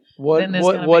acknowledge it, then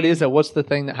there's what is it? What's the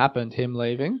thing that happened? Him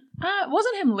leaving?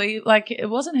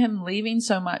 It wasn't him leaving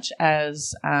so much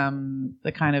as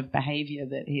the kind of behavior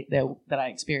that I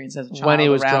experienced as a child when he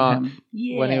was around drunk,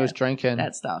 him. when he was drinking,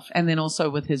 that stuff, and then also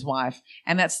with his wife.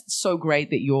 And that's so great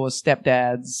that your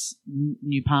stepdad's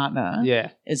new partner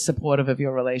is supportive of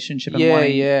your relationship and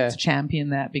wanting to champion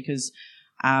that, because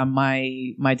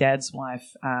my dad's wife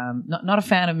not a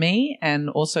fan of me, and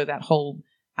also that whole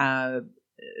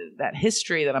that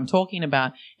history that I'm talking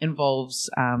about involves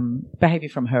behavior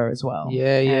from her as well.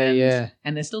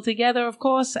 And they're still together, of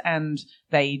course, and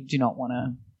they do not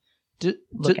want to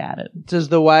look at it. Does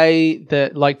the way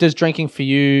that, like, does drinking for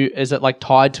you, is it like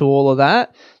tied to all of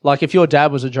that? Like, if your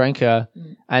dad was a drinker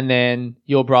and then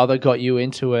your brother got you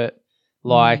into it,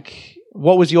 like,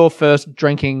 what was your first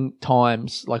drinking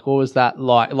times? Like, what was that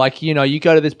like? Like, you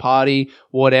go to this party,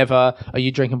 whatever. Are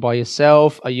you drinking by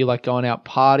yourself? Are you like going out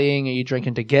partying? Are you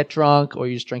drinking to get drunk, or are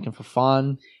you just drinking for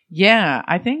fun? Yeah,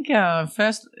 I think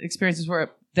first experiences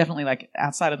were definitely like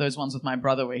outside of those ones with my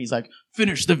brother where he's like,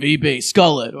 finish the VB,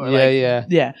 skull it. Or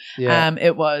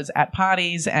it was at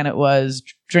parties, and it was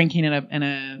drinking in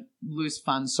a loose,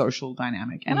 fun social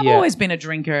dynamic. And I've always been a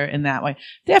drinker in that way.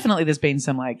 Definitely there's been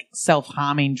some like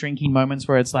self-harming drinking moments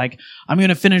where it's like, I'm going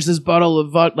to finish this bottle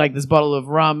of this bottle of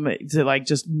rum to like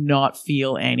just not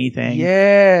feel anything.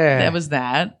 Yeah. That was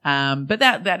that. But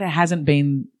that hasn't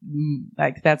been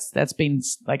like, that's been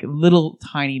like little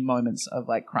tiny moments of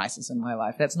like crisis in my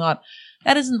life.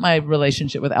 That isn't my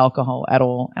relationship with alcohol at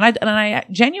all. And I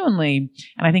genuinely,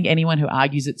 and I think anyone who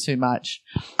argues it too much,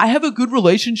 I have a good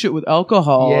relationship with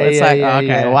alcohol.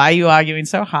 Why are you arguing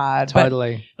so hard?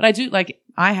 Totally. But I do, like,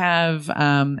 I have,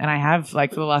 and I have, like,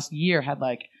 for the last year had,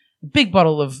 like, a big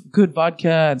bottle of good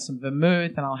vodka and some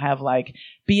vermouth, and I'll have, like,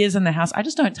 beers in the house. I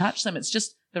just don't touch them. It's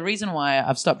just the reason why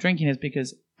I've stopped drinking is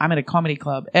because I'm at a comedy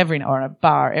club every night, or in a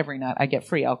bar every night. I get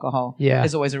free alcohol. Yeah.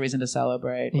 There's always a reason to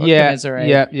celebrate or commiserate.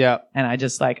 Yeah. And I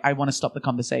just I want to stop the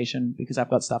conversation because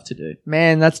I've got stuff to do.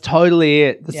 Man, that's totally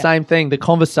it. The same thing. The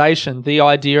conversation, the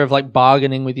idea of like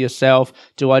bargaining with yourself.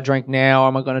 Do I drink now? Or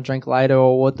am I going to drink later?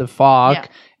 Or what the fuck?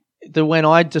 Yeah. When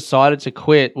I decided to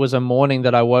quit was a morning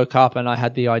that I woke up and I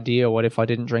had the idea, what if I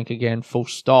didn't drink again, full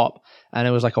stop? And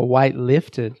it was like a weight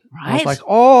lifted. Right. I was like,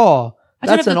 oh,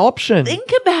 that's an option.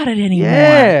 Think about it anymore.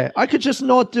 Yeah, I could just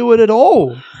not do it at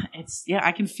all.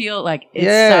 I can feel like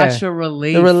it's such a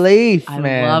relief. The relief,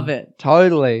 man. I love it.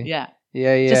 Totally. Yeah.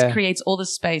 Yeah. Just creates all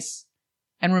this space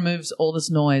and removes all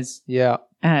this noise. Yeah.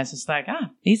 And it's just like,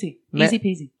 easy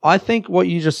peasy. I think what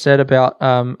you just said about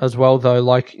as well though,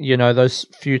 like, those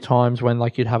few times when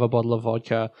like you'd have a bottle of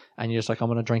vodka and you're just like, I'm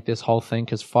going to drink this whole thing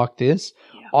because fuck this.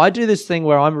 Yeah. I do this thing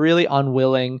where I'm really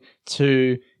unwilling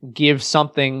to give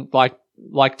something like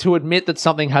to admit that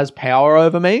something has power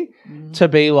over me, to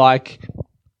be like,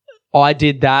 I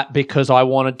did that because I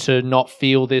wanted to not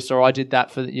feel this, or I did that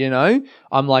for,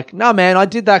 I'm like, no, man, I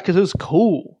did that because it was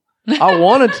cool. I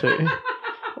wanted to.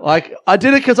 Like, I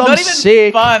did it because I'm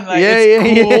sick. Fun. Like, it's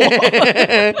cool.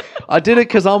 Yeah. I did it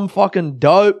because I'm fucking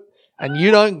dope and you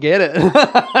don't get it.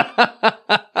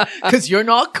 Because you're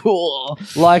not cool.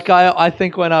 Like I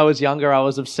think when I was younger, I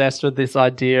was obsessed with this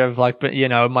idea of like, but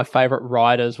my favorite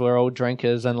writers were all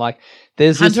drinkers, and like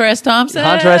there's Hunter S. Thompson,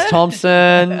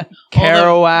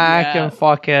 Kerouac, and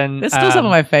fucking. There's still some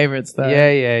of my favorites though.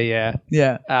 Yeah.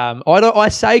 I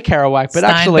say Kerouac, but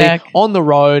actually On the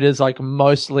Road is like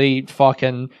mostly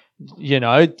fucking.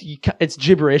 It's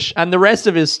gibberish, and the rest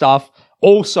of his stuff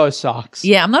also sucks.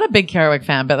 Yeah, I'm not a big Kerouac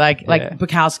fan, but like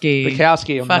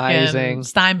Bukowski, amazing.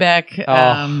 Steinbeck.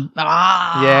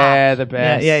 Yeah, the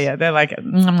best. Yeah. They're like.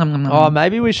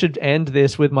 Maybe we should end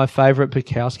this with my favorite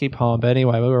Bukowski poem. But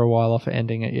anyway, we were a while off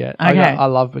ending it yet. Okay. I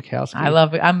love Bukowski. I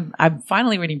love it. I'm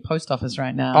finally reading Post Office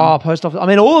right now. Oh, Post Office. I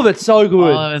mean, all of it's so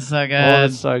good. All of it's so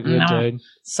good. Dude.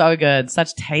 So good.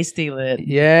 Such tasty lit.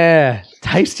 Yeah,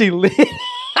 tasty lit.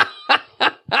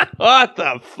 What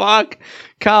the fuck?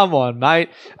 Come on, mate.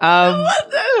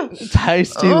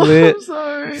 Tasty lit. I'm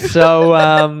sorry.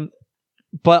 So,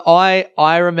 but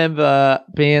I remember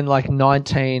being like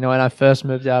 19 when I first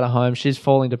moved out of home. She's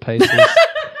falling to pieces.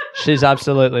 She's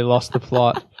absolutely lost the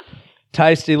plot.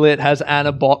 Tasty lit has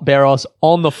Anna Beros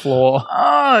on the floor.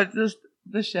 Oh, just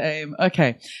the shame.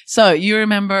 Okay. So you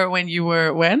remember when you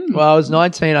were when? Well, I was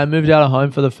 19. I moved out of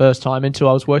home for the first time I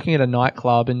was working at a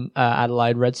nightclub in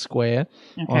Adelaide, Red Square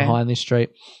on Hindley Street.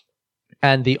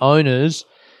 And the owners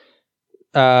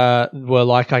were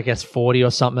like, I guess, 40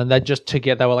 or something. And they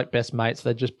were like best mates.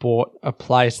 They just bought a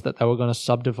place that they were going to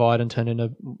subdivide and turn into,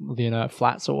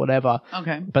 flats or whatever.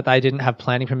 Okay. But they didn't have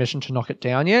planning permission to knock it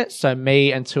down yet. So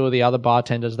me and two of the other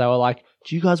bartenders, they were like,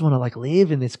 do you guys want to like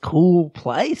live in this cool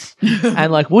place?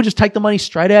 And like, we'll just take the money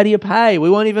straight out of your pay.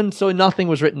 We won't even, so nothing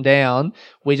was written down.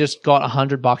 We just got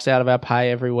 $100 out of our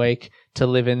pay every week to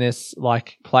live in this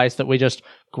like place that we just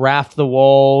graphed the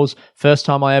walls. First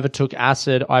time I ever took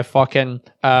acid, I fucking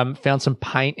found some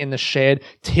paint in the shed,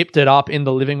 tipped it up in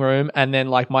the living room, and then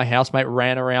like my housemate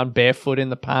ran around barefoot in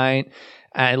the paint.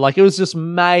 And like it was just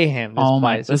mayhem. This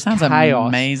place. That sounds chaos.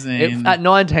 Amazing. At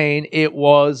 19, it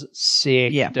was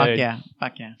sick. Yeah, dude.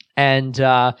 fuck yeah. And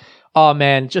oh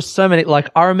man, just so many. Like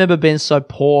I remember being so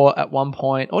poor at one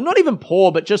point, or not even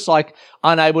poor, but just like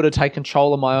unable to take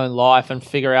control of my own life and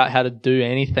figure out how to do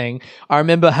anything. I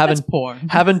remember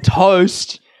having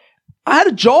toast. I had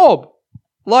a job.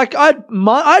 Like I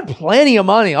had plenty of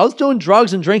money. I was doing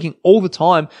drugs and drinking all the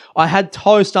time. I had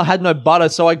toast. I had no butter,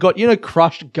 so I got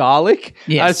crushed garlic.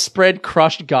 Yes. I spread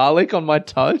crushed garlic on my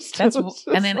toast.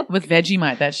 And then with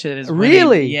Vegemite, that shit is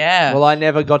really yeah. Well, I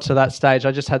never got to that stage.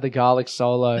 I just had the garlic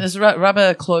solo. Just rub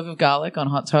a clove of garlic on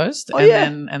hot toast,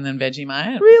 and then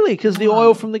Vegemite. Really? Because the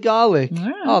oil from the garlic.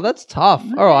 Yeah. Oh, that's tough.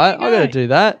 All right, I got to do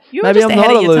that. Maybe I'm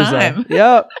not a loser. Time.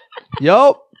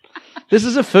 Yep. This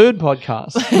is a food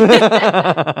podcast.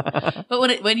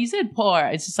 But when you said poor,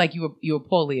 it's just like you were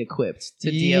poorly equipped to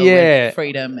deal with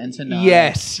freedom and to know how to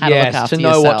look after to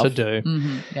know yourself. what to do.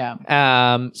 Mm-hmm.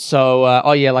 Yeah. So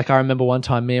like I remember one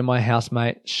time me and my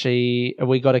housemate,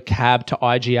 we got a cab to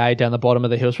IGA down the bottom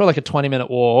of the hill. It's probably like a 20-minute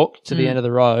walk to the end of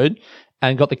the road.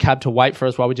 And got the cab to wait for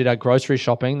us while we did our grocery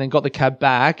shopping, then got the cab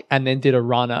back and then did a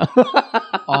runner.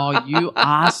 Oh, you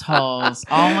assholes.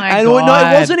 Oh, my God. No,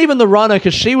 it wasn't even the runner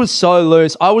because she was so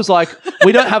loose. I was like,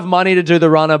 we don't have money to do the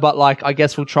runner, but like, I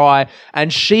guess we'll try.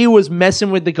 And she was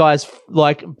messing with the guy's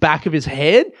like back of his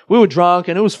head. We were drunk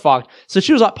and it was fucked. So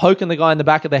she was like poking the guy in the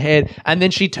back of the head and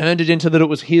then she turned it into that it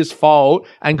was his fault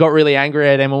and got really angry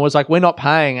at him and was like, we're not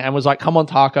paying. And was like, come on,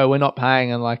 Taco, we're not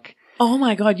paying. And like... Oh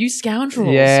my God, you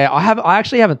scoundrels. Yeah, I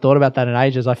actually haven't thought about that in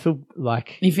ages. I feel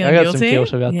like you feel I got guilty? some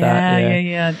guilt about that.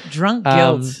 Yeah. Drunk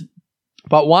guilt.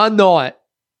 But one night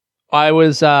I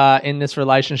was in this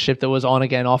relationship that was on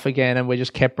again, off again, and we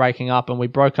just kept breaking up. And we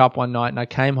broke up one night and I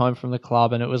came home from the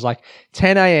club and it was like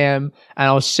 10 a.m. and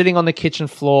I was sitting on the kitchen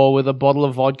floor with a bottle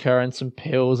of vodka and some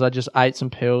pills. I just ate some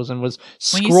pills and was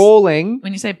scrawling.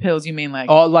 When you say pills, you mean like...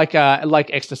 Oh, like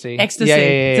ecstasy. Ecstasy.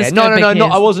 Yeah. No.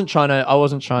 I wasn't trying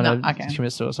to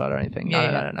commit suicide or anything.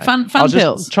 No. Fun I was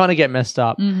pills. just trying to get messed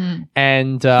up. Mm-hmm.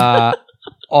 And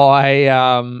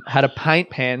I had a paint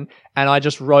pen and I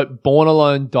just wrote Born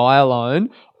Alone, Die Alone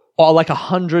like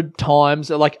 100 times,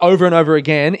 like over and over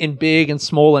again in big and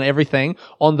small and everything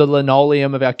on the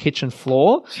linoleum of our kitchen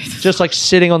floor. Just like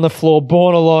sitting on the floor,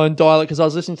 Born Alone, Die Alone, because I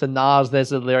was listening to Nas.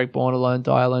 There's a lyric, Born Alone,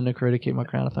 Die Alone, no crew to keep my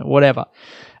crown, I think, whatever.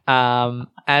 And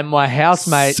my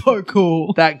housemate, so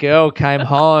cool, that girl came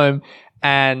home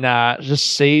and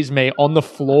just sees me on the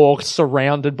floor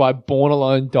surrounded by Born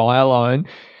Alone, Die Alone.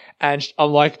 And I'm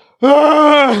like,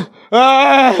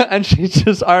 and she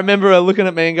just, I remember her looking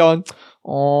at me and going,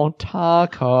 oh,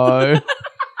 Taco.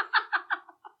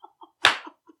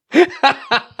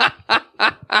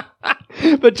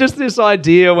 But just this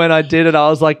idea when I did it, I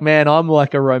was like, man, I'm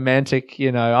like a romantic,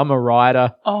 I'm a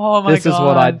writer. Oh, my God. This is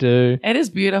what I do. It is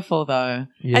beautiful, though.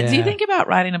 Yeah. And do you think about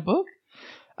writing a book?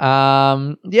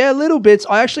 Yeah, little bits.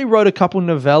 I actually wrote a couple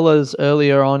novellas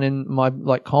earlier on in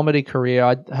my comedy career.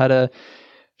 I had a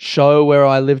show where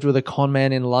I lived with a con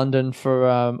man in London for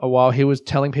a while. He was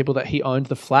telling people that he owned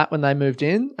the flat when they moved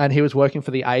in, and he was working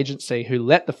for the agency who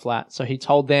let the flat. So he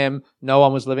told them no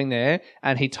one was living there,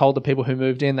 and he told the people who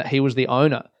moved in that he was the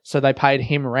owner. So they paid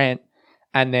him rent.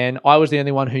 And then I was the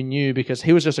only one who knew because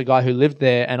he was just a guy who lived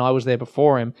there and I was there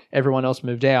before him. Everyone else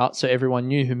moved out. So everyone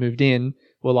knew who moved in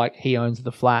were like, he owns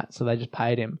the flat. So they just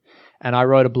paid him. And I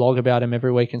wrote a blog about him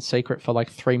every week in secret for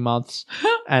 3 months.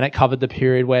 And it covered the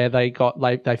period where they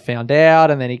found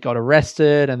out, and then he got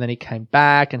arrested, and then he came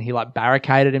back and he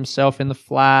barricaded himself in the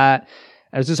flat.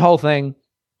 It was this whole thing.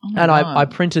 Oh and I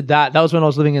printed that. That was when I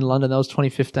was living in London. That was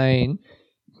 2015.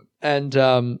 And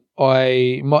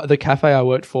the cafe I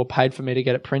worked for paid for me to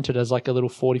get it printed as a little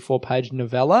 44-page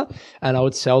novella, and I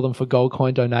would sell them for gold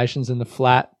coin donations in the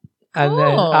flat. And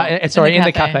then, in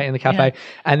the cafe. Yeah.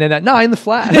 And then, in the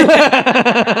flat.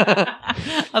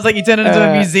 I was like, you turned it into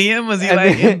a museum? Was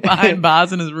he behind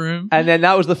bars in his room? And then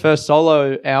that was the first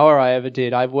solo hour I ever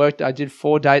did. I did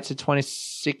 4 dates at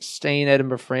 2016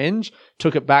 Edinburgh Fringe,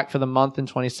 took it back for the month in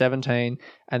 2017,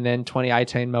 and then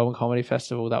 2018 Melbourne Comedy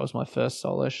Festival. That was my first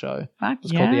solo show. It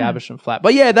was called the Abersham Flat.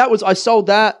 But yeah, I sold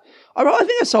that. I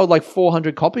think I sold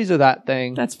 400 copies of that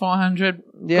thing. That's 400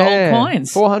 gold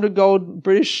coins. 400 gold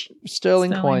British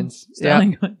sterling coins.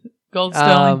 Gold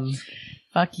sterling.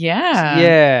 Fuck yeah.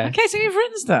 Yeah. Okay, so you've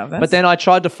written stuff. But then I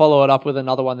tried to follow it up with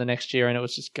another one the next year, and it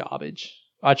was just garbage.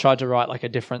 I tried to write a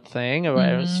different thing, and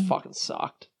it was fucking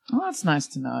sucked. Oh, that's nice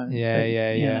to know.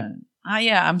 Yeah.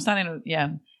 I'm starting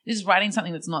to, this is writing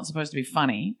something that's not supposed to be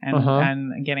funny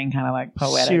and getting kind of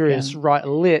poetic. Serious, right,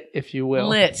 lit, if you will.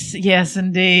 Lit, yes,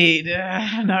 indeed.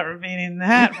 I'm not repeating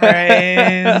that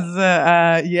phrase.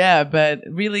 But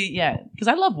really, because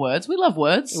I love words. We love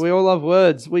words. We all love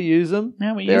words. We use them.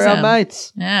 Yeah, we use them. They're our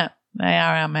mates. Yeah, they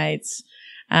are our mates.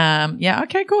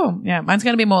 Okay, cool. Yeah, mine's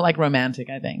going to be more romantic,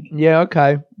 I think. Yeah,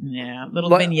 okay. Yeah, little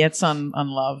vignettes on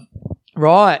love.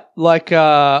 Right,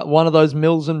 one of those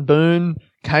Mills and Boon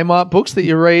Kmart books that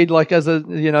you read as a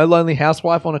lonely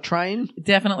housewife on a train.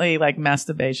 Definitely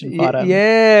masturbation fodder.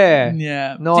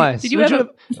 Yeah. Nice. Did you ever?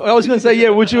 I was going to say,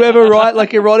 would you ever write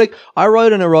erotic? I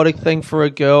wrote an erotic thing for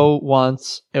a girl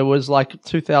once. It was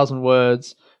 2,000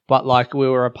 words, but we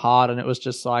were apart, and it was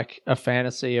just a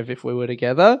fantasy of if we were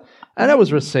together, and it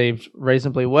was received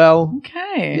reasonably well.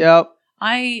 Okay. Yep.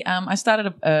 I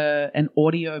started an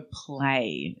audio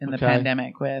play in the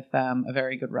pandemic with a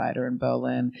very good writer in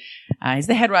Berlin. He's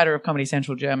the head writer of Comedy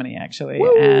Central Germany, actually.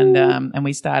 Woo! And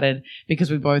we started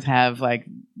because we both have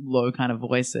low kind of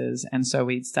voices, and so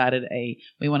we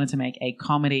wanted to make a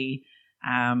comedy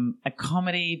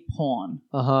porn.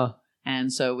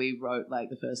 And so we wrote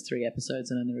the first 3 episodes,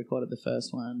 and then recorded the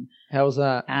first one. How was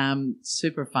that?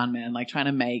 Super fun, man. Trying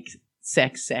to make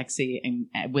sex sexy and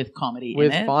with comedy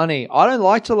with in it. Funny. I don't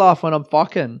like to laugh when I'm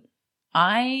fucking.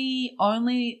 I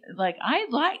only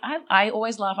I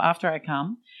always laugh after I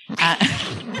come. This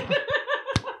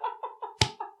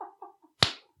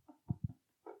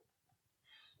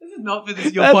is not for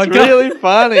your That's podcast. That's really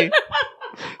funny.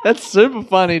 That's super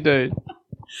funny, dude.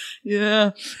 Yeah.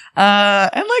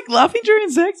 And laughing during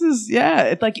sex is,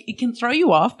 it can throw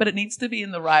you off, but it needs to be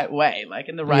in the right way,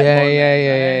 in the right moment.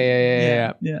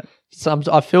 Yeah.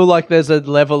 I feel like there's a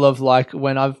level of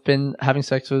when I've been having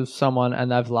sex with someone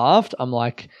and they've laughed, I'm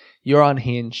like, you're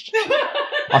unhinged.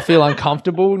 I feel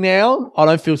uncomfortable now. I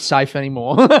don't feel safe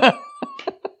anymore.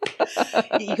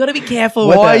 You got to be careful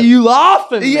with Why are you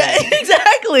laughing? Yeah,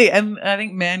 exactly. And I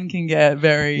think men can get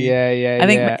very... I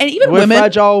think, and even we're women...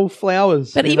 fragile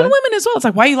flowers. But even women as well. It's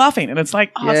why are you laughing? And it's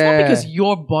it's not because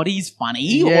your body's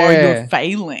funny or you're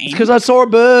failing. It's because I saw a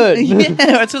bird.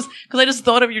 It's just because I just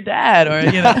thought of your dad or,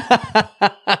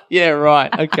 Yeah,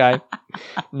 right. Okay.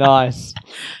 Nice.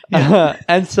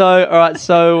 And so, all right.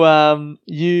 So,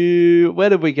 where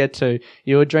did we get to?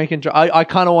 You were drinking. I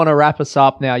kind of want to wrap us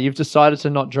up now. You've decided to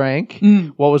not drink.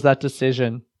 What was that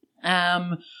decision?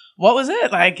 What was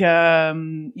it?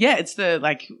 It's the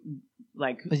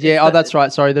that's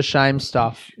right. Sorry, the shame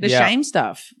stuff. The shame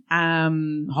stuff.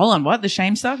 Hold on. What? The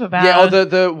shame stuff about? Yeah, or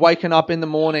the waking up in the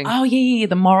morning. Oh yeah.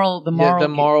 The moral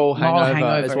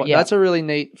hangover. Is what, that's a really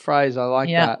neat phrase. I like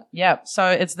that. Yeah. So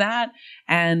it's that,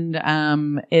 and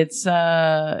it's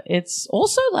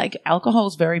also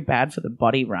alcohol's very bad for the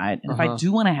body, right? And if I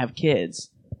do want to have kids.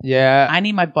 Yeah. I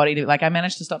need my body to, I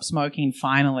managed to stop smoking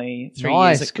finally 3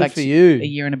 years ago. Good for you. A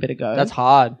year and a bit ago. That's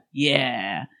hard.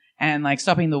 Yeah. and like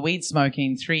stopping the weed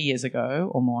smoking 3 years ago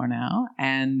or more now.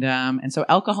 And so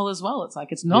alcohol as well. It's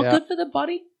like, it's not good for the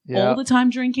body all the time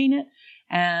drinking it.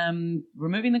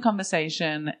 Removing the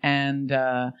conversation and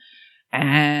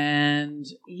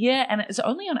it's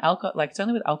only on alcohol, like it's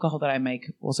only with alcohol that I make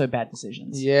also bad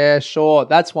decisions. Yeah, sure.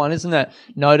 That's one, isn't it?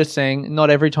 Noticing not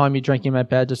every time you drink you make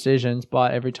bad decisions,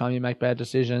 but every time you make bad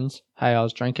decisions, hey, I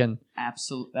was drinking.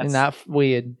 Absolutely. Isn't that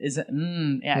weird? Is it?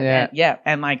 Yeah.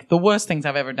 And like the worst things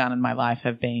I've ever done in my life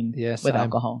have been with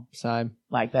alcohol. Same.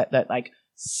 Like that like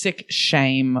sick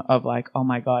shame of like, oh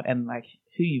my God, and like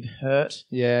who you've hurt.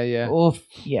 Yeah. Oof.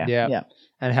 Yeah.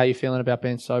 And how you feeling about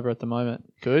being sober at the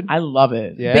moment? Good? I love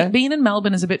it. Yeah? Being in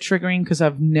Melbourne is a bit triggering because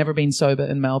I've never been sober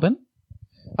in Melbourne.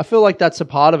 I feel like that's a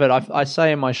part of it. I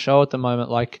say in my show at the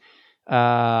moment, like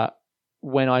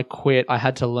when I quit, I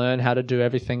had to learn how to do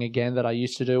everything again that I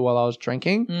used to do while I was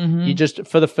drinking. Mm-hmm. You just,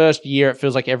 for the first year, it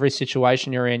feels like every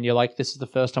situation you're in, you're like, this is the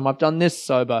first time I've done this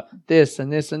sober, this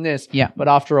and this and this. Yeah. But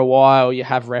after a while, you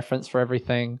have reference for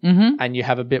everything and you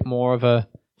have a bit more of a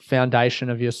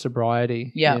foundation of your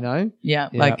sobriety, you know? Yeah.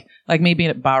 Like me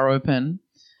being at Bar Open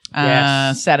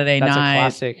Saturday That's night, a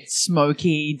classic.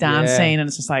 Smoky dancing, and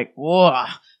it's just like, whoa.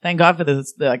 Thank God for the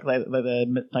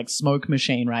smoke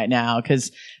machine right now,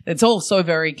 because it's all so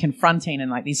very confronting, and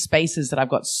like these spaces that I've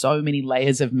got so many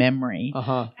layers of memory,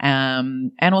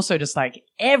 and also just like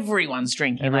everyone's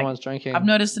drinking. Everyone's drinking. I've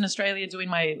noticed in Australia doing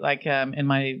my in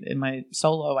my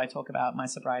solo, I talk about my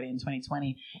sobriety in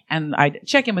 2020, and I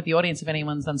check in with the audience if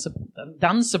anyone's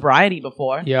done sobriety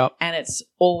before. Yeah, and it's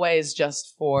always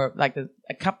just for like a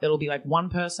cup. It'll be like one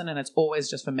person, and it's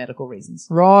always just for medical reasons.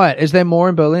 Right? Is there more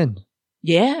in Berlin?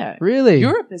 Yeah. Really?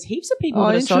 Europe, there's heaps of people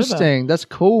that are sober. Interesting. That's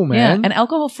cool, man. Yeah, and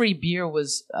alcohol-free beer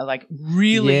was like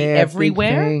really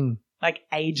everywhere, like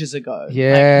ages ago.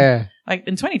 Yeah. Like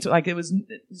in 2020, like it's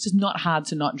just not hard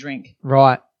to not drink.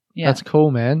 Right. Yeah. That's cool,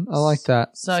 man. I like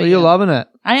that. So you're loving it.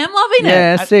 I am loving it.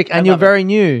 Yeah, sick. And you're very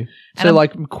new. And So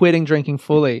like quitting drinking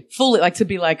fully. like to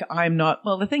be like, I'm not,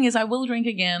 well, the thing is I will drink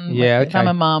again. Yeah, like, if I'm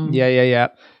a mum. Yeah.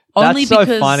 Only That's so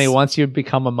because, funny. Once you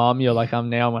become a mum, you're like, I'm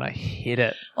going to hit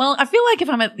it. Well, I feel like if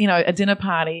I'm at, a dinner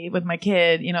party with my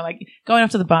kid, like going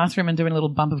off to the bathroom and doing a little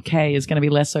bump of K is going to be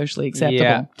less socially acceptable.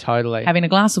 Yeah, totally. Having a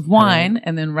glass of wine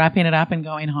and then wrapping it up and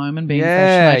going home and being fresh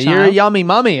Yeah, for my child. you're a yummy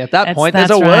mummy at that point.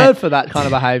 There's a word for that kind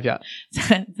of behavior.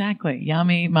 Exactly.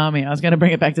 Yummy mummy. I was going to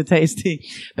bring it back to tasty,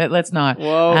 but let's not.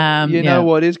 Well, you know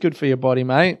what is good for your body,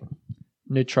 mate?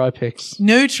 Nootropics.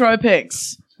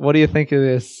 What do you think of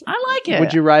this? I like it.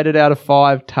 Would you rate it out of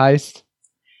 5? Taste?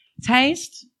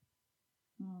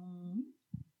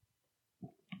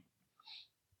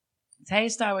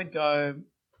 Taste, I would go.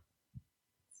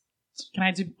 Can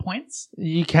I do points?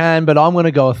 You can, but I'm going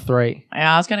to go a 3.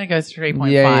 I was going to go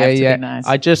 3.5 to be nice.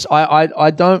 I just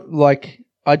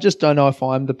don't know if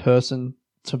I'm the person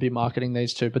to be marketing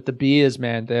these two, but the beers,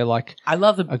 man, they're like I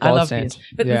love godsend. beers.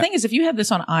 But the thing is, if you have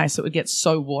this on ice, it would get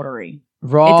so watery.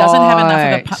 Right. It doesn't have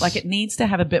enough of it needs to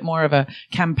have a bit more of a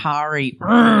Campari,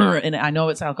 and I know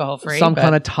it's alcohol free. Some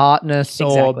kind of tartness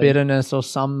or bitterness or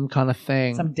some kind of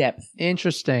thing. Some depth.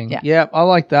 Interesting. Yeah, I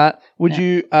like that. Would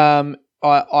you, when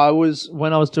I was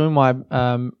doing my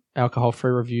alcohol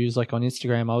free reviews like on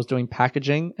Instagram, I was doing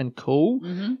packaging and cool.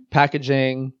 Mm-hmm.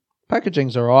 Packaging's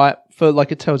all right. For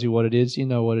like, it tells you what it is. You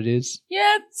know what it is.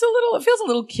 Yeah, it feels a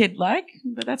little kid-like,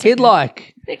 but that's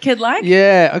kid-like. A bit kid-like.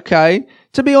 Yeah, okay.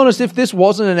 To be honest, if this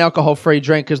wasn't an alcohol-free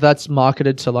drink, because that's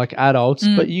marketed to like adults,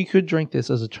 but you could drink this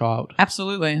as a child.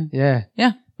 Absolutely. Yeah.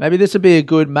 Yeah. Maybe this would be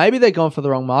maybe they're going for the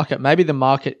wrong market. Maybe the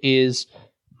market is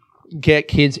get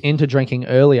kids into drinking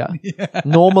earlier. Yeah.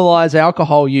 Normalize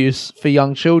alcohol use for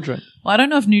young children. Well, I don't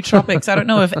know if nootropics, I don't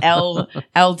know if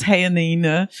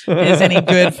L-theanine is any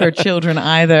good for children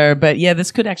either. But yeah,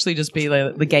 this could actually just be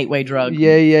the gateway drug.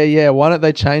 Yeah. Why don't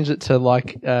they change it to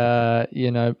like,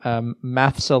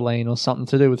 mathsaline or something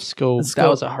to do with school? That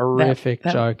was a horrific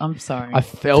joke. I'm sorry. I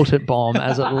felt it bomb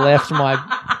as it left my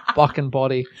fucking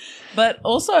body. But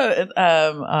also,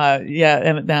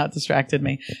 and now it distracted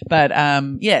me. But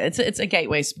it's a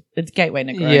gateway. It's gateway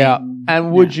Negroni. Yeah,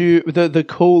 and would you the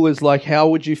cool is like, how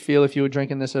would you feel if you were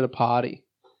drinking this at a party?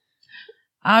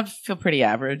 I'd feel pretty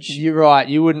average. You're right.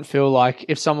 You wouldn't feel like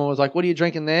if someone was like, "What are you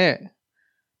drinking there?"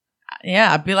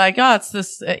 Yeah, I'd be like, "Oh, it's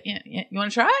this. You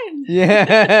want to try it?"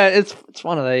 Yeah, it's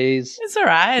one of these. It's all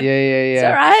right. Yeah. It's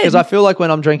all right. Because I feel like when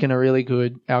I'm drinking a really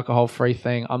good alcohol-free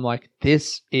thing, I'm like,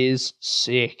 this is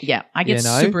sick. Yeah, I get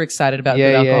super excited about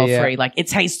good alcohol-free. Like, it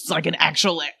tastes like an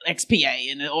actual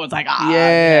XPA, or it's like,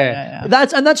 Yeah.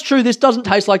 That's true. This doesn't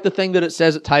taste like the thing that it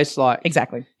says it tastes like.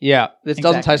 Exactly. Yeah, this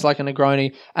doesn't taste like a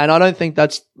Negroni, and I don't think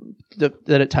that's that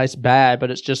it tastes bad, but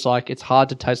it's just like it's hard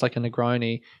to taste like a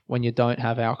Negroni when you don't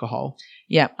have alcohol.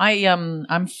 Yeah,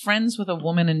 I'm friends with a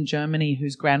woman in Germany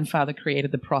whose grandfather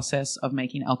created the process of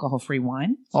making alcohol-free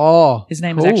wine. Oh, his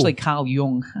name is actually Carl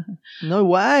Jung. No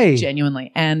way.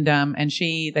 Genuinely. And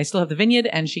they still have the vineyard,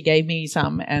 and she gave me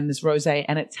some and this rosé,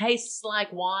 and it tastes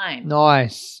like wine.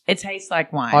 Nice. It tastes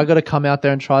like wine. I got to come out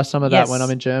there and try some of that when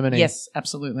I'm in Germany. Yes,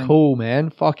 absolutely. Cool, man.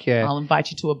 Fuck yeah. I'll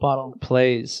invite you to a bottle.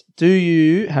 Please. Do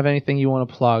you have anything you want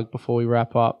to plug before we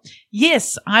wrap up?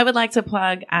 Yes, I would like to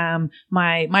plug my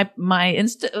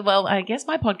well, I guess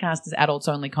my podcast is Adults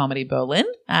Only Comedy Berlin.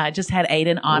 I just had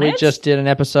Aiden on it. We just did an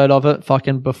episode of it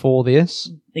fucking before this.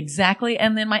 Exactly.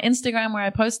 And then my Instagram where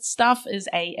I post stuff is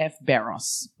AF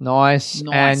Beros. Nice.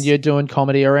 And you're doing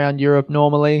comedy around Europe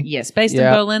normally? Yes, based in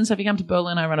Berlin. So if you come to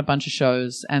Berlin, I run a bunch of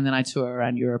shows and then I tour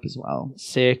around Europe as well.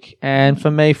 Sick. And for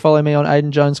me, follow me on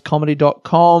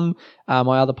aidenjonescomedy.com.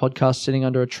 My other podcast, Sitting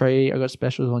Under a Tree. I got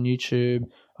specials on YouTube.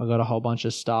 I got a whole bunch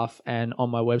of stuff, and on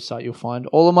my website you'll find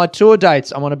all of my tour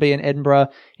dates. I want to be in Edinburgh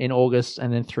in August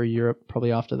and then through Europe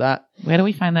probably after that. Where do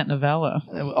we find that novella?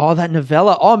 Oh, that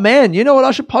novella. Oh, man, you know what?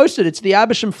 I should post it. It's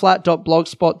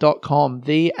theabershamflat.blogspot.com.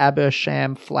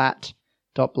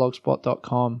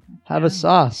 Theabershamflat.blogspot.com. Have a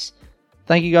sus.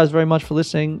 Thank you guys very much for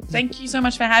listening. Thank you so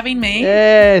much for having me.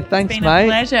 Yeah, thanks, it's been mate. A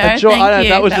pleasure. Thank you.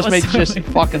 That was just me so just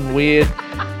fucking weird.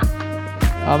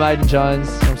 I'm Aiden Jones.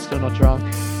 I'm still not drunk.